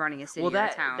to running a city or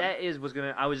a town.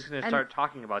 I was just gonna start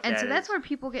talking about that. And so that's where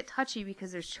people get touchy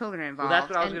because there's children involved. Well, that's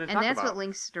what I was gonna talk about. And that's what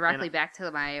links directly back to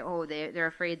they're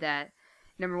afraid that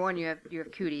number one you have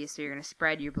cooties, so you're gonna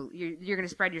spread you're gonna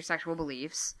spread your sexual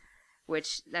beliefs,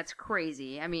 which that's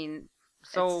crazy. I mean,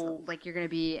 so it's like you're gonna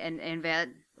be an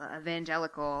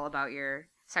evangelical about your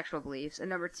sexual beliefs. And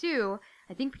number two,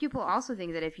 I think people also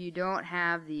think that if you don't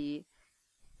have the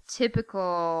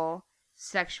typical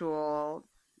sexual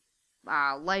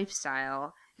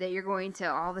lifestyle, that you're going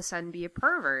to all of a sudden be a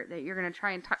pervert, that you're going to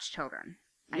try and touch children.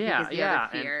 I think is the other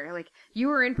fear. Like, you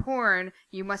were in porn,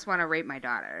 you must want to rape my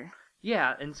daughter.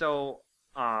 Yeah, and so,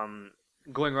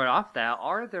 going right off that,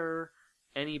 are there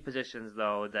any positions,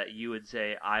 though, that you would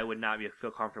say I would not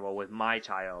feel comfortable with my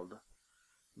child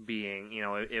being,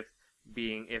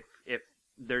 if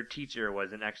their teacher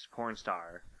was an ex-porn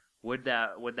star? Would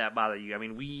that bother you? I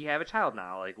mean, we have a child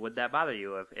now. Like, would that bother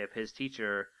you if his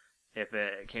teacher, if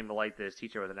it came to light that his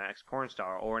teacher was an ex-porn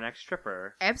star or an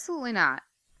ex-stripper? Absolutely not.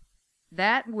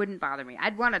 That wouldn't bother me.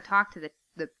 I'd want to talk to the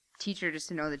teacher just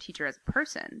to know the teacher as a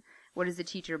person. What does the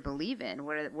teacher believe in?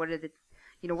 What are the,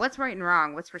 what's right and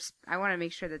wrong? I want to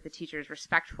make sure that the teacher is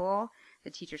respectful,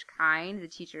 the teacher's kind, the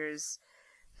teacher's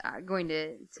going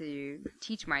to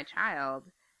teach my child.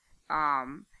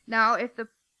 Now, if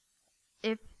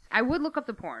I would look up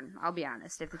the porn, I'll be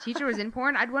honest. If the teacher was in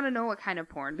porn, I'd want to know what kind of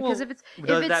porn. Because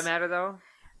does that matter, though?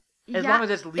 As long as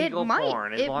it's legal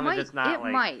porn. As long as it's not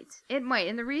It might.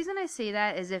 And the reason I say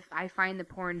that is if I find the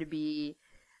porn to be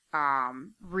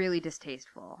really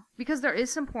distasteful. Because there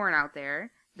is some porn out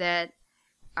there that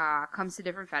comes to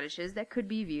different fetishes that could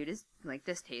be viewed as, like,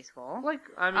 distasteful. Like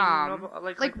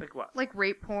what? Like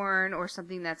rape porn or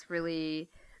something that's really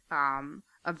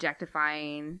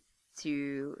objectifying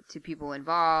to people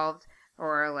involved,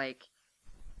 or like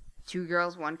 2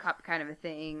 girls 1 cup kind of a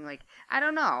thing. Like, I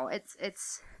don't know,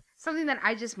 it's something that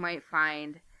I just might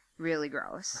find really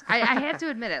gross. I have to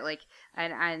admit it, like,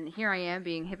 and here I am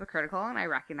being hypocritical, and I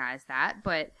recognize that,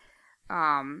 but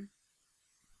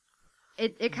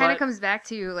it kind of comes back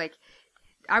to, like,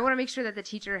 I want to make sure that the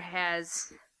teacher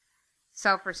has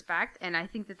self-respect, and I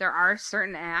think that there are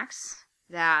certain acts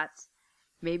that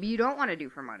maybe you don't want to do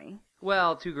for money.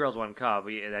 Well, 2 girls 1 cup.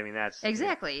 I mean, that's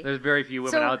exactly. There's very few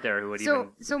women out there who would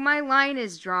even. So my line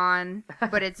is drawn,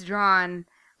 but it's drawn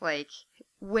like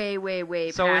way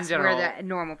past where the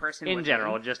normal person would. In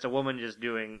general, just a woman just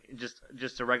doing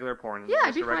just a regular porn. Yeah,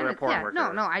 I'd be fine with that.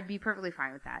 No, I'd be perfectly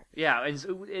fine with that. Yeah, and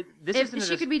so if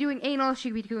she could be doing anal, she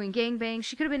could be doing gangbang.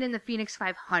 She could have been in the Phoenix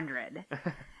 500.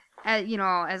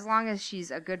 As long as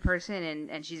she's a good person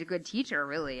and she's a good teacher,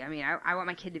 really. I mean, I want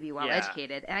my kid to be well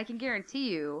educated, and I can guarantee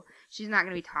you she's not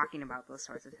going to be talking about those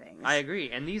sorts of things. I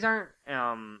agree, and these aren't.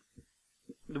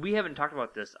 We haven't talked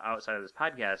about this outside of this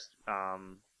podcast.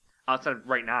 Outside of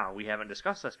right now, we haven't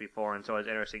discussed this before, and so it's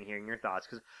interesting hearing your thoughts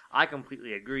because I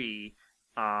completely agree.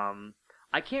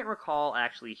 I can't recall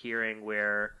actually hearing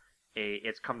where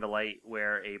it's come to light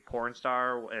where a porn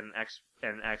star, an ex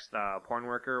porn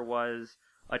worker was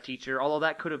a teacher,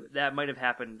 although that might have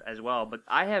happened as well. But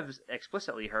I have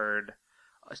explicitly heard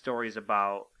stories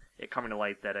about it coming to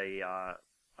light that a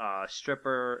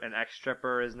stripper, an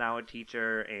ex-stripper, is now a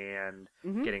teacher and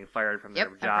getting fired from their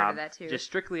job. I've heard of that too. Just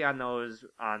strictly on those,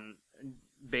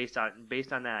 based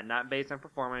on that, not based on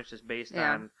performance, just based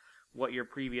on what your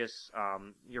previous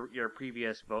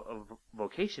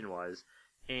vocation was.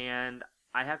 And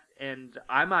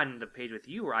I'm on the page with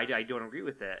you where I don't agree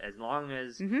with it. As long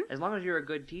as you're a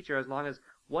good teacher, as long as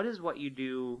what you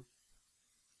do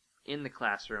in the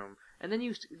classroom, and then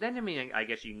I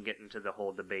guess you can get into the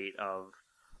whole debate of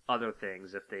other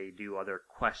things if they do other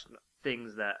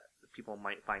things that people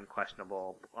might find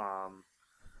questionable.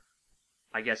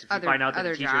 I guess if you find out that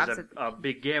the teacher's a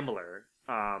big gambler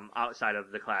outside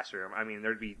of the classroom, I mean,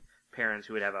 there'd be parents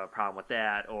who would have a problem with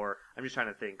that. Or I'm just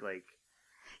trying to think like.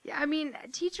 Yeah, I mean,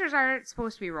 teachers aren't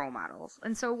supposed to be role models.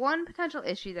 And so one potential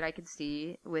issue that I could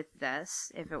see with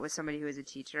this, if it was somebody who is a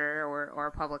teacher or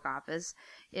a public office,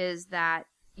 is that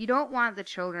you don't want the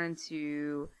children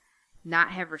to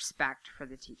not have respect for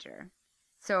the teacher.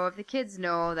 So if the kids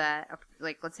know that,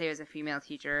 like, let's say it was a female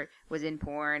teacher, was in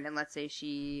porn, and let's say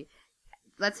she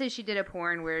did a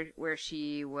porn where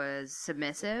she was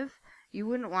submissive, you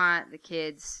wouldn't want the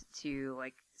kids to,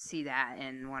 like, see that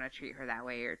and want to treat her that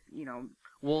way,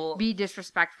 be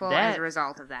disrespectful as a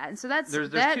result of that. And so that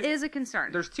is a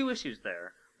concern. There's two issues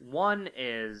there. One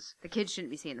is the kids shouldn't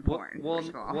be seeing the porn.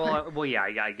 Yeah,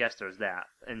 I guess there's that,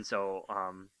 and so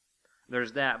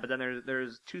there's that. But then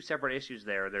there's two separate issues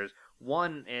there. There's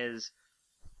one is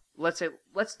let's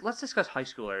discuss high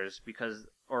schoolers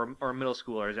or middle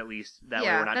schoolers at least. That way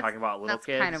we're not talking about little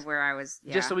kids. That's kind of where I was.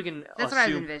 Yeah. Just so we can that's assume, what I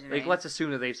was envisioning. like, let's assume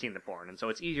that they've seen the porn, and so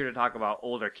it's easier to talk about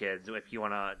older kids if you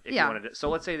wanna. So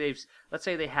let's say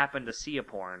they happen to see a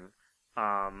porn.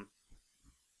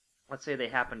 Let's say they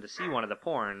happen to see one of the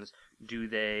porns.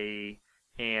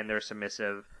 And they're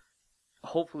submissive.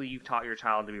 Hopefully, you've taught your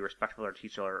child to be respectful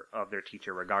of their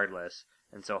teacher regardless,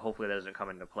 and so hopefully that doesn't come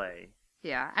into play.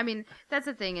 Yeah, I mean that's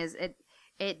the thing is it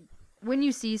when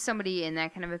you see somebody in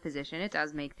that kind of a position, it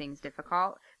does make things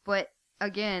difficult. But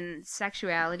again,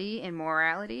 sexuality and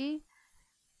morality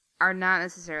are not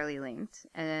necessarily linked,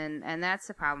 and that's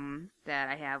the problem that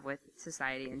I have with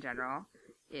society in general.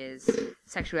 Is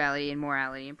sexuality and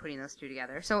morality and putting those two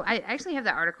together. So I actually have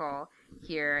the article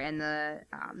here, and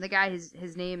the guy,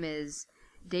 his name is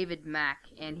David Mack,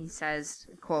 and he says,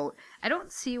 quote, "I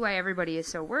don't see why everybody is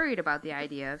so worried about the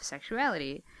idea of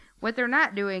sexuality. What they're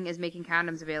not doing is making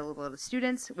condoms available to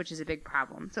students, which is a big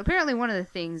problem." So apparently one of the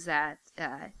things that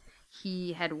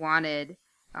he had wanted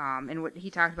and what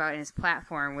he talked about in his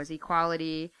platform was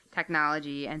equality,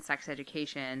 technology, and sex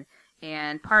education.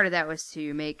 And part of that was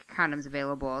to make condoms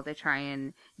available to try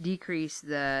and decrease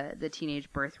the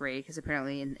teenage birth rate, because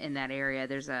apparently in that area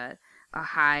there's a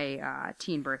high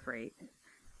teen birth rate.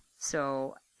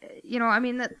 So, I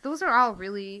mean, those are all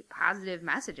really positive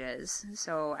messages.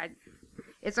 So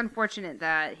it's unfortunate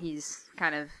that he's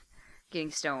kind of getting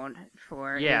stoned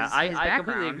for his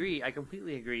background. I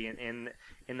completely agree in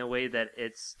the way that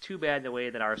it's too bad the way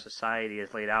that our society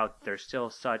is laid out. There's still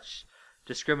such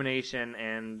discrimination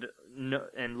and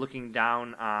looking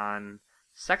down on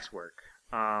sex work.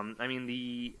 I mean,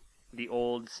 the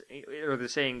old, or the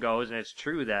saying goes, and it's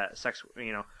true, that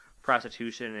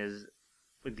prostitution is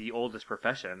the oldest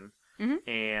profession,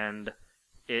 and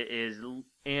it is.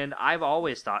 And I've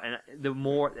always thought, and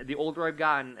the older I've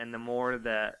gotten, and the more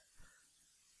that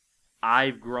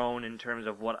I've grown in terms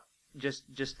of what just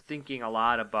thinking a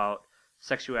lot about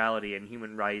sexuality and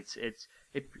human rights,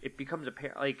 it becomes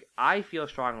apparent. Like, I feel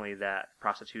strongly that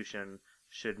prostitution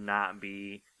should not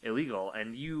be illegal,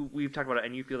 and we've talked about it,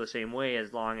 and you feel the same way,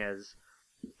 as long as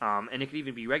and it could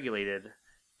even be regulated.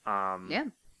 Yeah.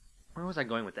 Where was I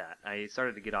going with that? I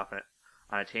started to get off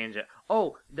on a tangent.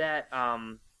 Oh, that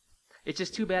it's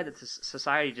just too bad that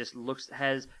society just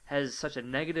has such a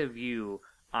negative view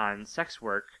on sex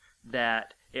work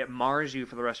that it mars you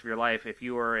for the rest of your life. If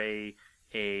you are a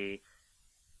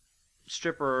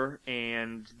stripper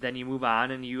and then you move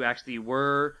on and you actually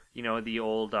were the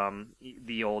old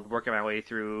working my way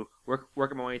through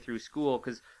school,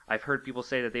 because I've heard people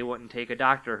say that they wouldn't take a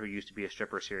doctor who used to be a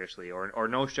stripper seriously, or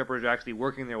no strippers are actually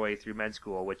working their way through med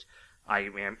school, which I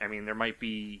mean there might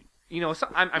be I'm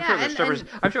sure there's strippers.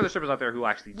 I'm sure there's strippers out there who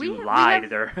actually do lie to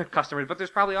their customers, but there's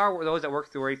probably are those that work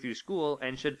their way through school.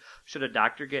 And should a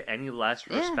doctor get any less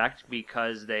respect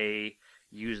because they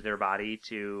use their body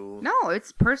to? No,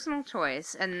 it's personal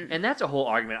choice, and that's a whole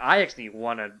argument. I actually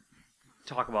want to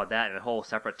talk about that in a whole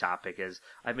separate topic. Is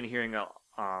I've been hearing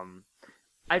I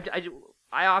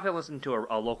often listen to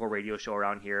a local radio show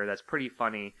around here that's pretty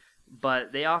funny,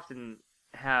 but they often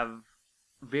have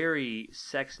very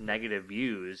sex negative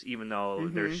views, even though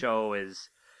their show is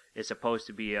supposed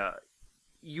to be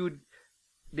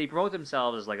they promote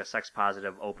themselves as like a sex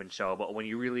positive open show, but when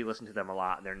you really listen to them a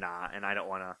lot, they're not. And I don't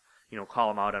want to call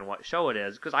them out on what show it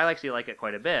is, because I actually like it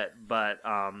quite a bit, but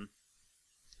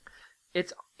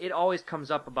it always comes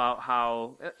up about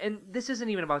how, and this isn't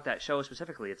even about that show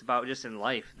specifically, it's about just in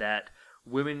life, that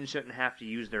women shouldn't have to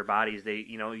use their bodies. They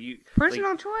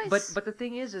personal choice. But the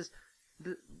thing is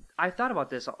I've thought about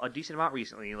this a decent amount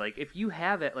recently. Like, if you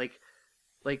have it, like,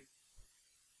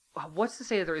 what's to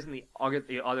say that there isn't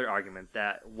the other argument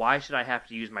that why should I have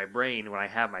to use my brain when I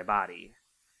have my body?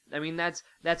 I mean, that's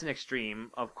an extreme.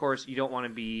 Of course, you don't want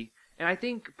to be, and I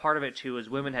think part of it too is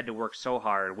women had to work so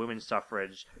hard. Women's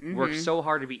suffrage worked so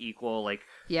hard to be equal. Like,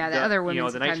 the other women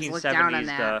the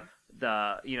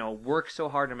 1970s, work so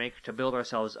hard to build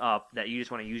ourselves up that you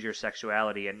just want to use your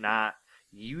sexuality and not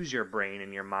use your brain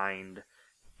and your mind.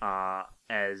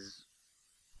 As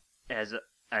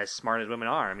smart as women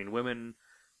are. I mean, women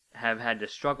have had to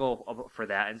struggle for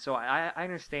that, and so I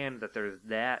understand that there's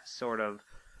that sort of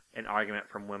an argument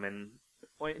from women,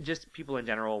 or just people in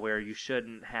general, where you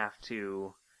shouldn't have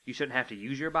to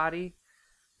use your body.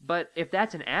 But if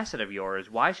that's an asset of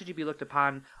yours, why should you be looked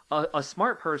upon, a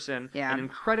smart person, an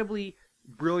incredibly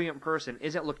brilliant person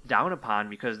isn't looked down upon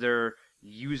because they're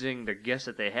using the gifts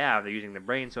that they have. They're using the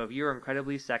brain. So if you're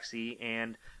incredibly sexy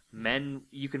and men,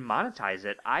 you can monetize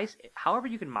it. However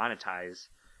you can monetize,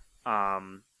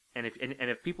 and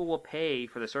if people will pay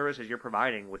for the services you're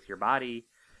providing with your body,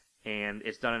 and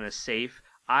it's done in a safe.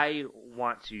 I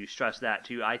want to stress that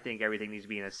too. I think everything needs to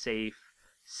be in a safe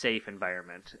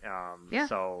environment.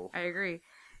 So I agree.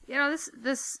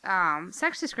 This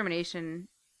sex discrimination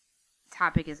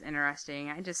topic is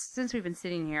interesting. Since we've been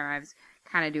sitting here, I was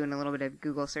kind of doing a little bit of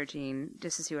Google searching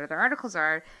just to see what other articles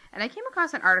are, and I came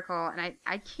across an article, and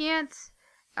I can't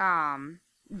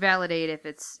validate if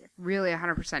it's really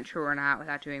 100% true or not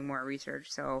without doing more research.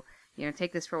 So,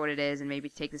 take this for what it is, and maybe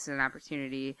take this as an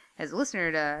opportunity as a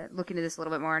listener to look into this a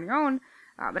little bit more on your own.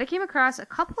 But I came across a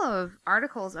couple of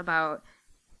articles about,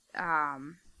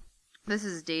 this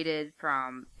is dated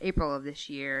from April of this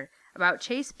year, about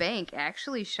Chase Bank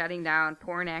actually shutting down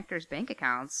porn actors' bank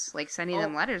accounts, like sending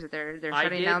them letters that they're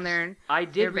shutting down their I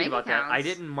did their read bank about accounts. that. I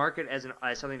didn't mark it as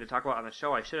something to talk about on the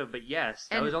show. I should have, but yes,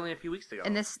 that was only a few weeks ago.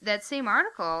 And that same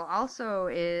article also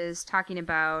is talking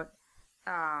about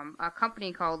a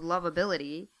company called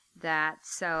Lovability that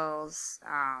sells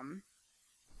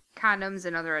condoms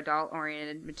and other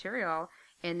adult-oriented material,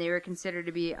 and they were considered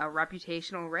to be a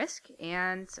reputational risk,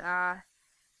 and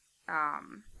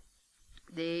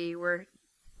they were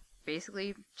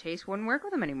basically, Chase wouldn't work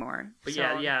with them anymore. But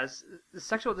the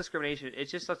sexual discrimination,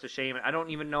 it's just such a shame. I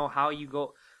don't even know how you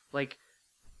go,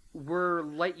 we're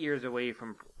light years away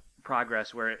from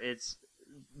progress where it's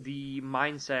the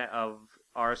mindset of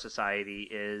our society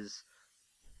is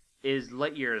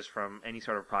light years from any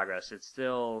sort of progress. It's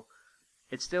still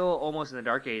almost in the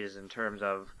dark ages in terms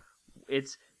of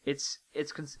it's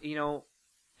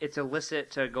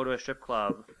illicit to go to a strip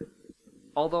club,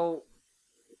 although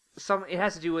it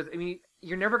has to do with,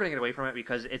 you're never going to get away from it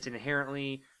because it's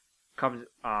inherently comes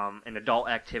an adult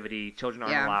activity. Children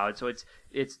aren't allowed, so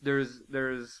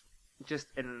there's just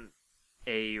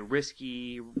a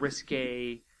risque,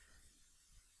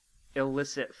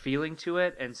 illicit feeling to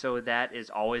it, and so that is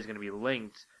always going to be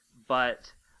linked.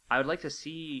 But I would like to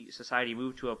see society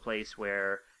move to a place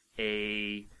where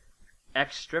a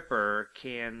ex-stripper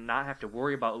can not have to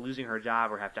worry about losing her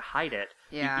job or have to hide it,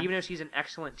 even if she's an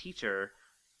excellent teacher.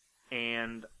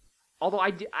 And although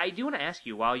I do want to ask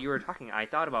you, while you were talking, I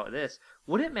thought about this.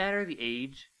 Would it matter the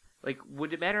age?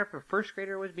 Would it matter if a first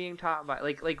grader was being taught by,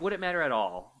 would it matter at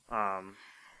all?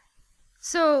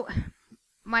 So,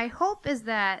 my hope is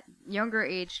that younger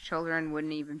age children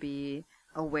wouldn't even be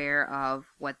aware of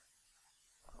what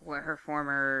her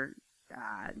former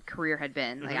career had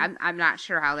been. Mm-hmm. I'm not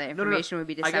sure how that information would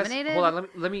be disseminated. I guess, hold on,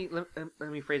 let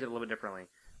me phrase it a little bit differently.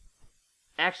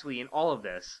 Actually, in all of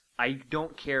this, I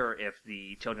don't care if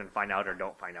the children find out or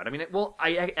don't find out.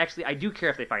 I do care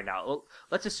if they find out. Well,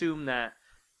 let's assume that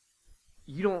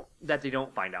they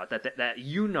don't find out, that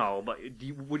but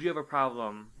would you have a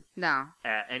problem? No.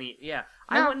 At any? Yeah,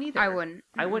 no, I wouldn't either. I wouldn't.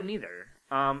 I wouldn't either.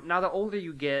 Now, the older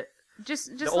you get,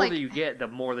 the older you get, the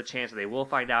more the chance that they will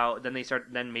find out. Then they start.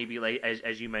 Then maybe,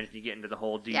 as you mentioned, you get into the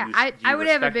whole. I would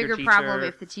have a bigger problem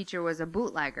if the teacher was a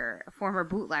bootlegger, a former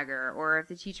bootlegger, or if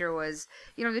the teacher was,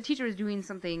 doing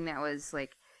something that was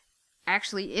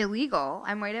actually illegal.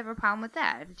 I might have a problem with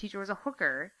that. If the teacher was a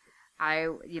hooker,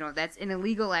 that's an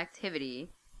illegal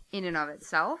activity in and of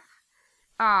itself.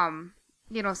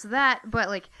 So that,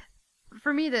 but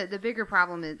for me, the bigger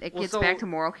problem is it gets back to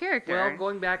moral character. Well,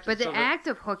 going back to the act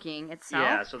of hooking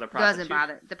itself, doesn't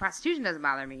bother. The prostitution doesn't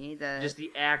bother me. Just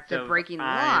the act of breaking the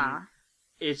law.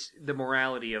 It's the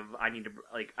morality of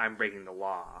I'm breaking the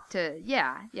law.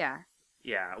 Yeah,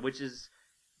 which is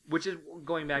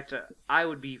going back to, I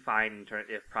would be fine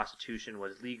if prostitution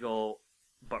was legal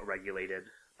but regulated.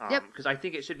 Because I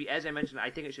think it should be, as I mentioned, I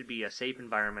think it should be a safe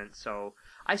environment. So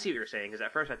I see what you're saying. Because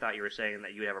at first I thought you were saying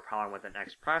that you would have a problem with an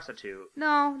ex-prostitute.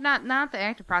 No, not the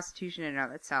act of prostitution in and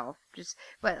of itself.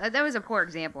 But that was a poor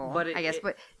example, I guess.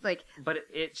 But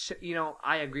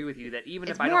I agree with you that even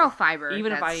if I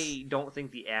don't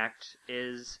think the act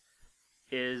is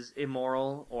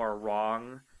immoral or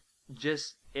wrong,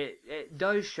 just it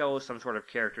does show some sort of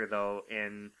character though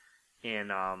in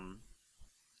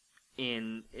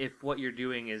if what you're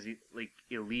doing is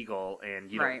illegal and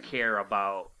you don't care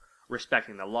about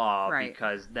respecting the law,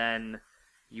 because then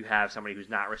you have somebody who's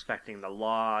not respecting the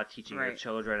law teaching your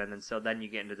children, and then you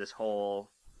get into this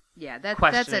whole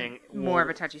that's more of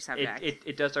a touchy subject.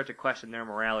 It does start to question their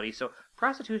morality. So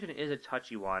prostitution is a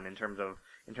touchy one in terms of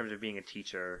being a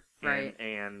teacher,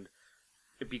 and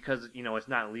because it's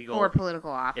not legal or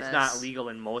political office. It's not legal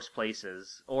in most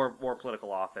places or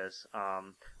political office.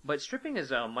 But stripping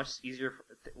is a much easier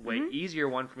easier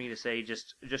one for me to say.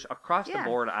 Just across the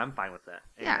board, I'm fine with that.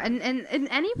 And in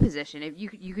any position, if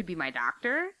you could be my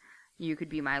doctor, you could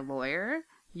be my lawyer,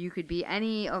 you could be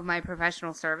any of my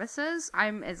professional services.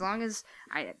 As long as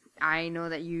I know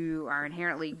that you are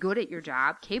inherently good at your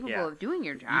job, capable of doing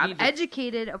your job,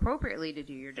 educated appropriately to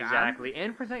do your job. Exactly,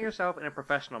 and present yourself in a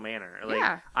professional manner.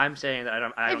 Like I'm saying that I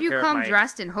don't if you care come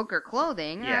dressed in hooker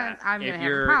clothing, I'm going to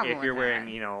have a problem if you're with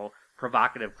wearing, that.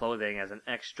 Provocative clothing as an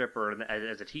ex-stripper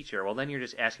as a teacher, well, then you're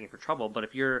just asking for trouble. But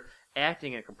if you're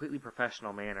acting in a completely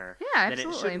professional manner, then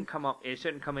it shouldn't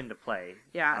come into play.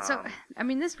 Yeah. So I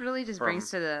mean, this really just brings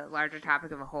to the larger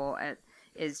topic of a whole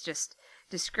is just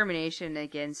discrimination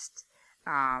against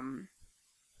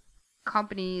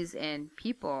companies and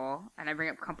people, and I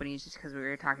bring up companies just because we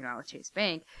were talking about with Chase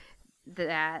Bank,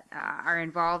 that are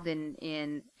involved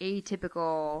in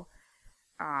atypical,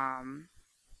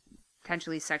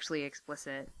 potentially sexually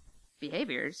explicit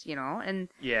behaviors,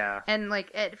 and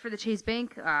like for the Chase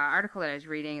Bank article that I was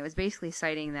reading, it was basically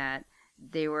citing that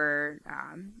they were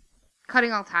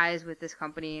cutting all ties with this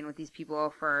company and with these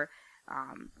people for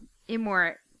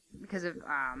because of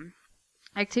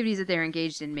activities that they're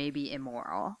engaged in may be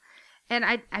immoral. And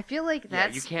I feel like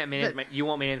that's... you can't manage you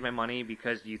won't manage my money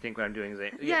because you think what I'm doing is...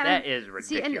 that is ridiculous.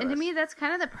 See, and to me, that's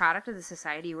kind of the product of the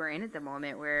society we're in at the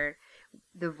moment, where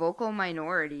the vocal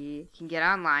minority can get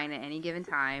online at any given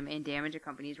time and damage a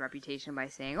company's reputation by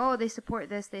saying, oh, they support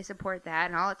this, they support that,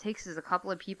 and all it takes is a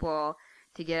couple of people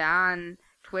to get on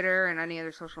Twitter and any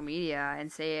other social media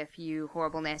and say a few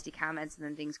horrible, nasty comments, and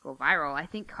then things go viral. I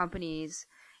think companies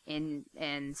in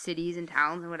cities and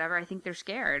towns and whatever, I think they're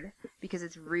scared because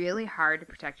it's really hard to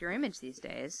protect your image these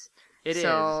days.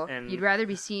 So you'd rather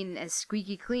be seen as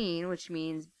squeaky clean, which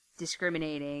means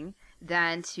discriminating,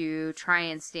 than to try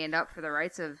and stand up for the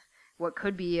rights of what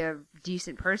could be a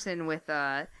decent person with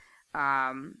a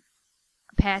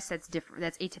past that's different,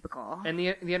 that's atypical. And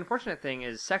the unfortunate thing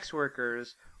is, sex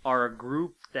workers are a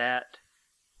group that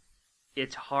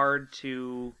it's hard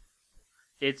to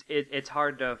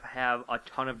have a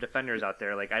ton of defenders out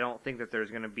there. Like, I don't think that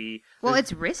there's going to be... Well,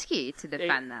 it's risky to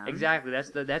defend them. Exactly.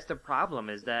 That's the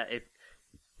problem, is that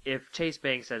if Chase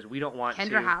Bank says we don't want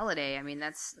Kendra Holiday, I mean,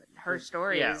 that's her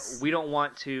story. Yeah, we don't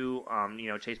want to,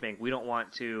 Chase Bank, we don't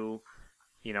want to,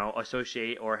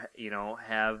 associate or,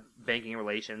 have banking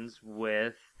relations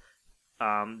with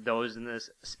those in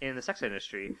the sex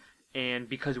industry, and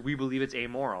because we believe it's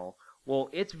amoral. Well,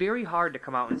 it's very hard to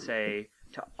come out and to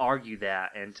argue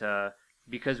that, and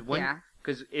because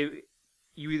you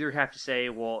either have to say,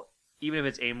 well, even if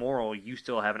it's amoral, you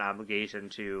still have an obligation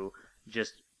to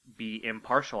just be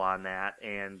impartial on that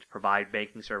and provide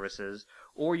banking services,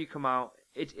 or you come out.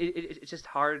 It's just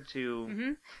hard to.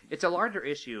 Mm-hmm. It's a larger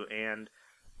issue, and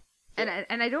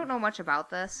I don't know much about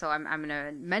this, so I'm going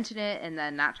to mention it and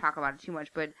then not talk about it too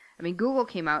much. But I mean, Google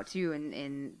came out too,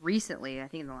 in recently, I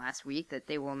think in the last week, that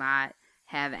they will not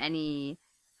have any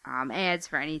ads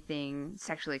for anything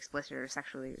sexually explicit or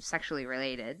sexually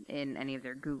related in any of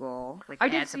their Google I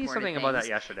did see something about that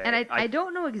yesterday, and I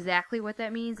don't know exactly what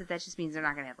that means. If that just means they're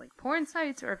not going to have like porn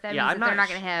sites, or if that means that they're not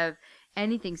going to have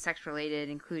anything sex related,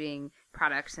 including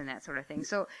products and that sort of thing.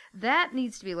 So that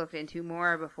needs to be looked into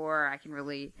more before I can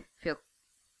really feel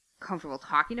comfortable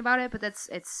talking about it. But it's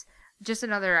just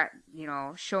another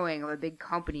showing of a big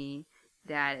company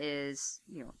that is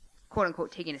quote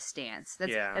unquote taking a stance.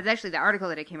 That's actually the article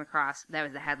that I came across. That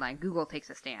was the headline: Google takes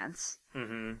a stance.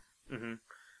 Mm-hmm. Mm-hmm.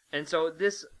 And so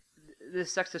this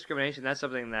sex discrimination, that's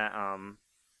something that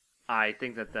I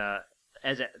think that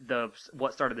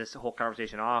what started this whole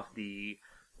conversation off, the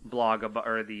blog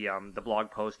the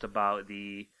blog post about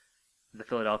the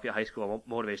Philadelphia high school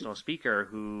motivational speaker,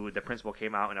 who the principal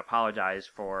came out and apologized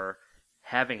for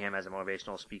having him as a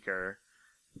motivational speaker.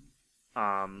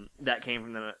 That came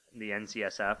from the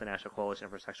NCSF, the National Coalition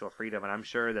for Sexual Freedom, and I'm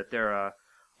sure that they're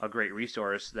a great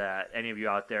resource that any of you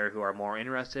out there who are more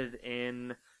interested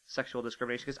in sexual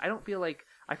discrimination, because I feel like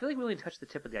we only touched the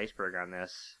tip of the iceberg on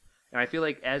this, and I feel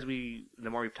like the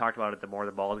more we've talked about it, the more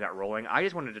the balls got rolling. I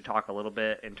just wanted to talk a little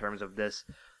bit in terms of the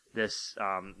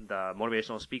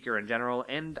motivational speaker in general,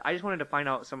 and I just wanted to find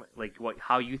out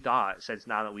how you thought, since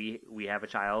now that we have a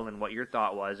child, and what your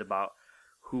thought was about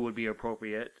who would be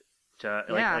appropriate. So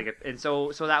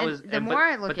that was the more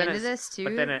I look into this too.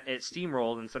 But then it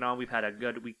steamrolled, and so now we've had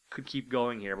we could keep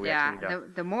going here.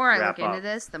 But the more I look into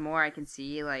this, the more I can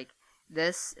see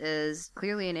this is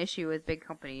clearly an issue with big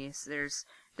companies.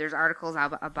 There's articles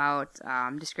about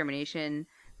discrimination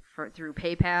through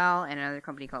PayPal, and another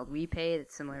company called WePay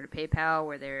that's similar to PayPal,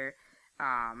 where they're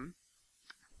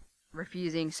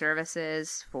refusing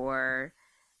services for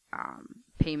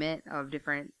payment of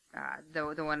different.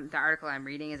 The article I'm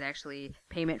reading is actually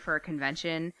payment for a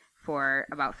convention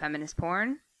about feminist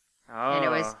porn. Oh. And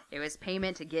it was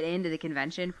payment to get into the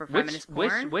convention for feminist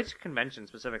porn. Which convention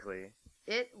specifically?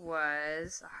 It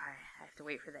was. I have to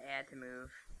wait for the ad to move.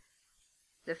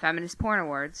 The Feminist Porn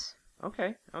Awards.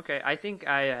 Okay. I think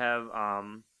I have.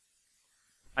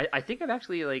 I think I've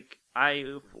actually I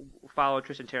follow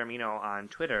Tristan Taormino on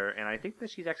Twitter, and I think that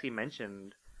she's actually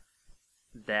mentioned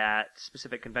that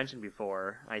specific convention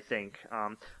before. I think.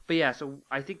 But yeah, so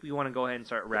I think we want to go ahead and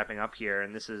start wrapping up here,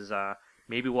 and this is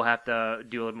maybe we'll have to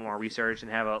do a little bit more research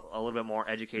and have a little bit more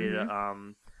educated.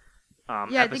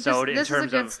 Yeah, episode I think this in terms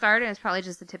is a good of start, and it's probably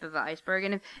just the tip of the iceberg.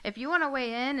 And if you want to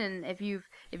weigh in, and if you've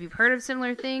heard of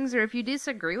similar things, or if you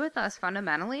disagree with us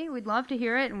fundamentally, we'd love to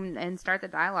hear it and start the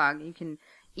dialogue. You can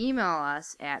email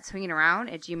us at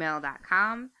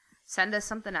swingingaround@gmail.com. Send us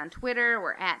something on Twitter.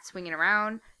 We're at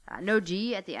swingingaround. No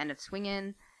G at the end of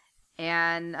swinging.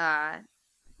 And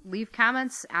leave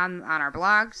comments on our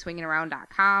blog,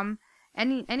 swingingaround.com.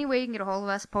 Any way you can get a hold of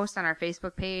us, post on our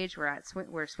Facebook page.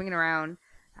 We're Swinging Around.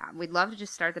 We'd love to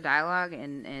just start the dialogue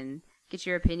and get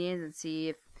your opinions and see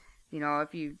if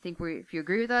you think if you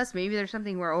agree with us, maybe there's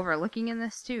something we're overlooking in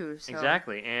this too. So.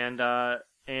 Exactly, and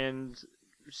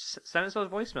send us those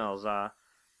voicemails.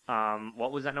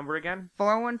 What was that number again?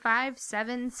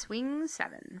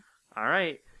 415-7-SWING-7. All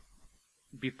right.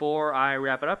 Before I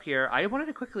wrap it up here, I wanted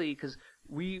to quickly, because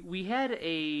we wanted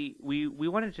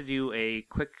to do a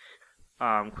quick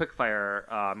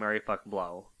fire Marry Fuck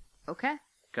Blow. Okay.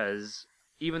 Because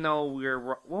even though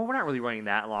we're not really running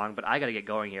that long, but I got to get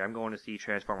going here. I'm going to see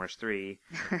Transformers 3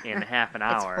 in half an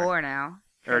hour. It's 4 now.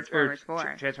 Transformers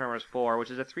 4. Transformers 4,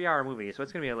 which is a 3-hour movie, so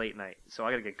it's going to be a late night. So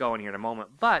I got to get going here in a moment.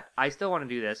 But I still want to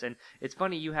do this, and it's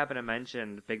funny you happen to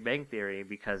mention Big Bang Theory,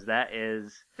 because that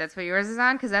is... That's what yours is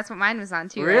on? Because that's what mine was on,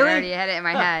 too. Really? I already had it in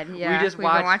my head. Yeah, we've been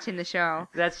watching the show.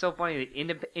 That's so funny.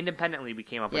 Independently, we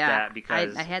came up with that,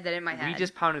 because... I had that in my head. We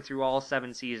just pounded through all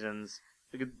 7 seasons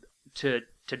to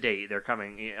date. They're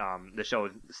coming... the show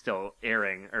is still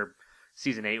airing, or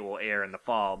Season 8 will air in the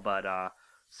fall, but...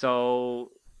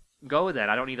 So... Go with that.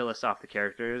 I don't need to list off the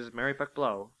characters. Marry, fuck,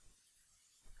 blow.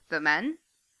 The men?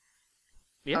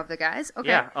 Yeah. Of the guys? Okay.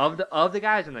 Yeah, of the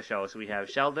guys in the show. So we have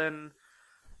Sheldon,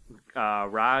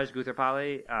 Raj,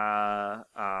 Guthrapali,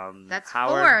 That's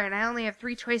Howard. 4, and I only have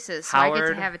 3 choices, so Howard. I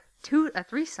get to have a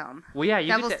threesome. Well, yeah, you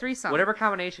Devil's get threesome. whatever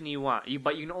combination you want.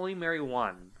 But you can only marry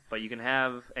one. But you can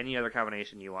have any other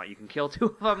combination you want. You can kill 2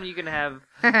 of them. You can have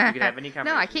any combination.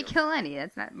 No, I can't kill any.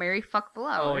 That's not marry, fuck,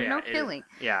 blow. Oh, There's yeah, no killing.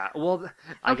 Yeah. Well.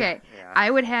 Okay.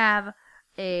 I would have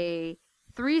a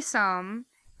threesome,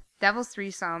 Devil's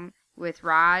threesome with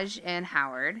Raj and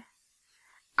Howard.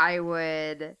 I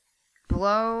would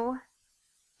blow.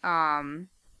 God,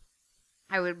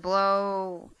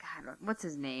 what's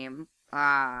his name?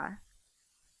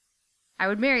 I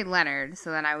would marry Leonard,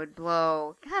 so then I would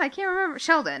blow... God, I can't remember.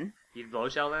 Sheldon. You'd blow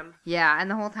Sheldon? Yeah,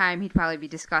 and the whole time he'd probably be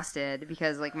disgusted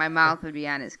because, my mouth would be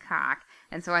on his cock.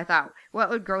 And so I thought, what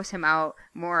would gross him out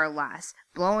more or less?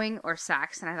 Blowing or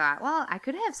sex? And I thought, well, I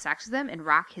could have sex with him and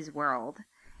rock his world.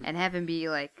 And have him be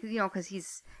because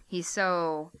he's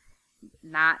so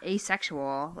not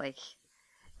asexual.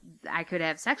 I could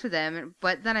have sex with him.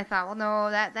 But then I thought, well,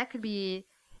 no, that could be...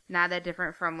 not that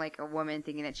different from a woman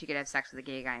thinking that she could have sex with a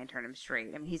gay guy and turn him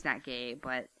straight. I mean, he's not gay,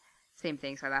 but same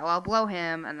thing. So I thought, well, I'll blow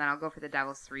him, and then I'll go for the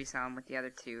Devil's threesome with the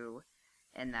other 2,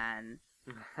 and then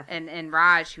and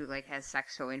Raj, who has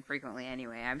sex so infrequently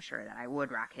anyway, I'm sure that I would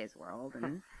rock his world.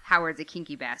 And Howard's a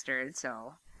kinky bastard,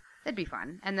 so that'd be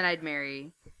fun. And then I'd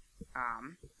marry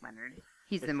Leonard.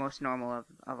 He's the most normal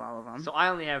of all of them. So I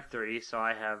only have 3. So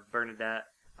I have Bernadette,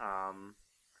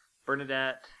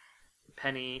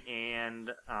 Penny,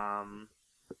 and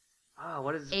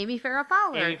what is Amy Farrah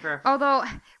Fowler. Amy Farrah. Although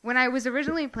when I was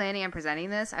originally planning on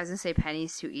presenting this, I was gonna say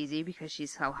Penny's too easy because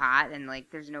she's so hot and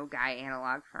there's no guy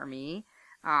analog for me.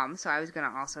 So I was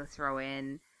gonna also throw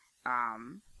in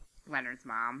Leonard's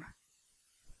mom.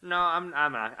 No, I'm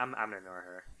not. I'm gonna ignore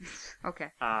her.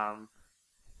 Okay. So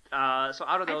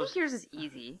out of those, I think yours is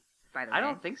easy. By the way, I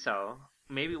don't think so.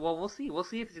 Maybe. Well, we'll see. We'll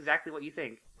see if it's exactly what you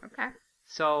think. Okay.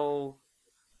 So.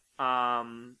 I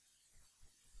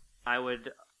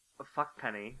would fuck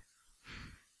Penny.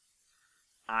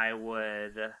 I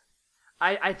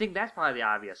think that's probably the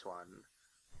obvious one.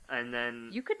 And then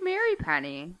you could marry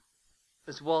Penny.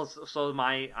 As well,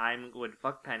 I would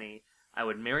fuck Penny. I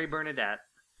would marry Bernadette.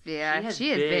 Yeah, she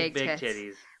has big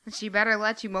titties. She better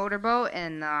let you motorboat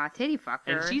and titty fuck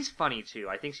her. And she's funny too.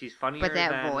 I think she's funnier But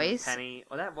that than voice, Penny.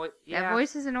 Well, that voice, yeah. That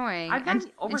voice is annoying.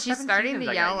 And she's starting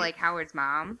to yell like Howard's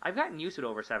mom. I've gotten used to it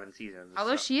over 7 seasons.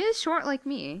 Although she is short like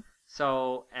me.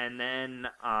 So, and then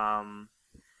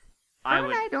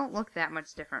I don't look that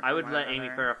much different. I would let Amy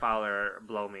Farrah Fowler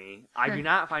blow me. I do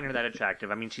not find her that attractive.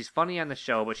 I mean, she's funny on the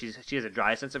show, but she has a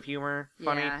dry sense of humor.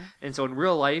 Funny, and so in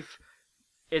real life,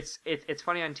 it's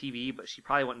funny on TV, but she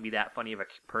probably wouldn't be that funny of a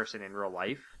person in real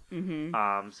life.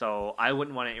 Mm-hmm. So I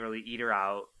wouldn't want to really eat her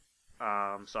out.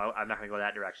 So I'm not going to go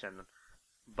that direction.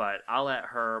 But I'll let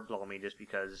her blow me just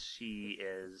because she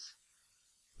is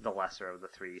the lesser of the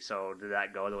 3. So did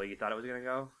that go the way you thought it was going to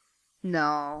go?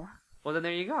 No. Well, then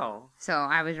there you go. So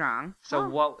I was wrong.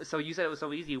 So So you said it was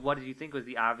so easy. What did you think was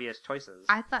the obvious choices?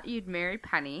 I thought you'd marry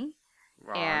Penny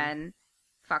and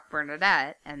fuck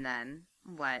Bernadette, and then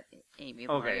let Amy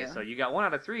blow you. So you got 1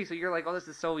 out of 3. So you're like, oh, this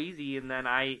is so easy, and then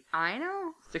I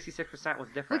know 66% was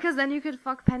different because then you could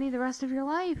fuck Penny the rest of your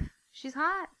life. She's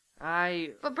hot.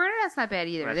 But Bernadette's not bad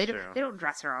either. They don't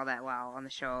dress her all that well on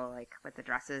the show, like with the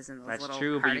dresses and those little cardigans. That's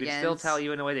true, but you can still tell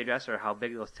even the way they dress her how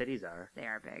big those titties are. They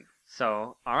are big.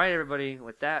 So, all right, everybody.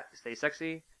 With that, stay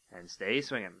sexy and stay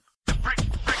swinging.